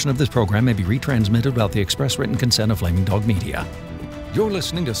 No portion of this program may be retransmitted without the express written consent of Flaming Dog Media. You're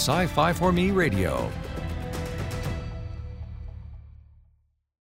listening to Sci-Fi 4Me Radio.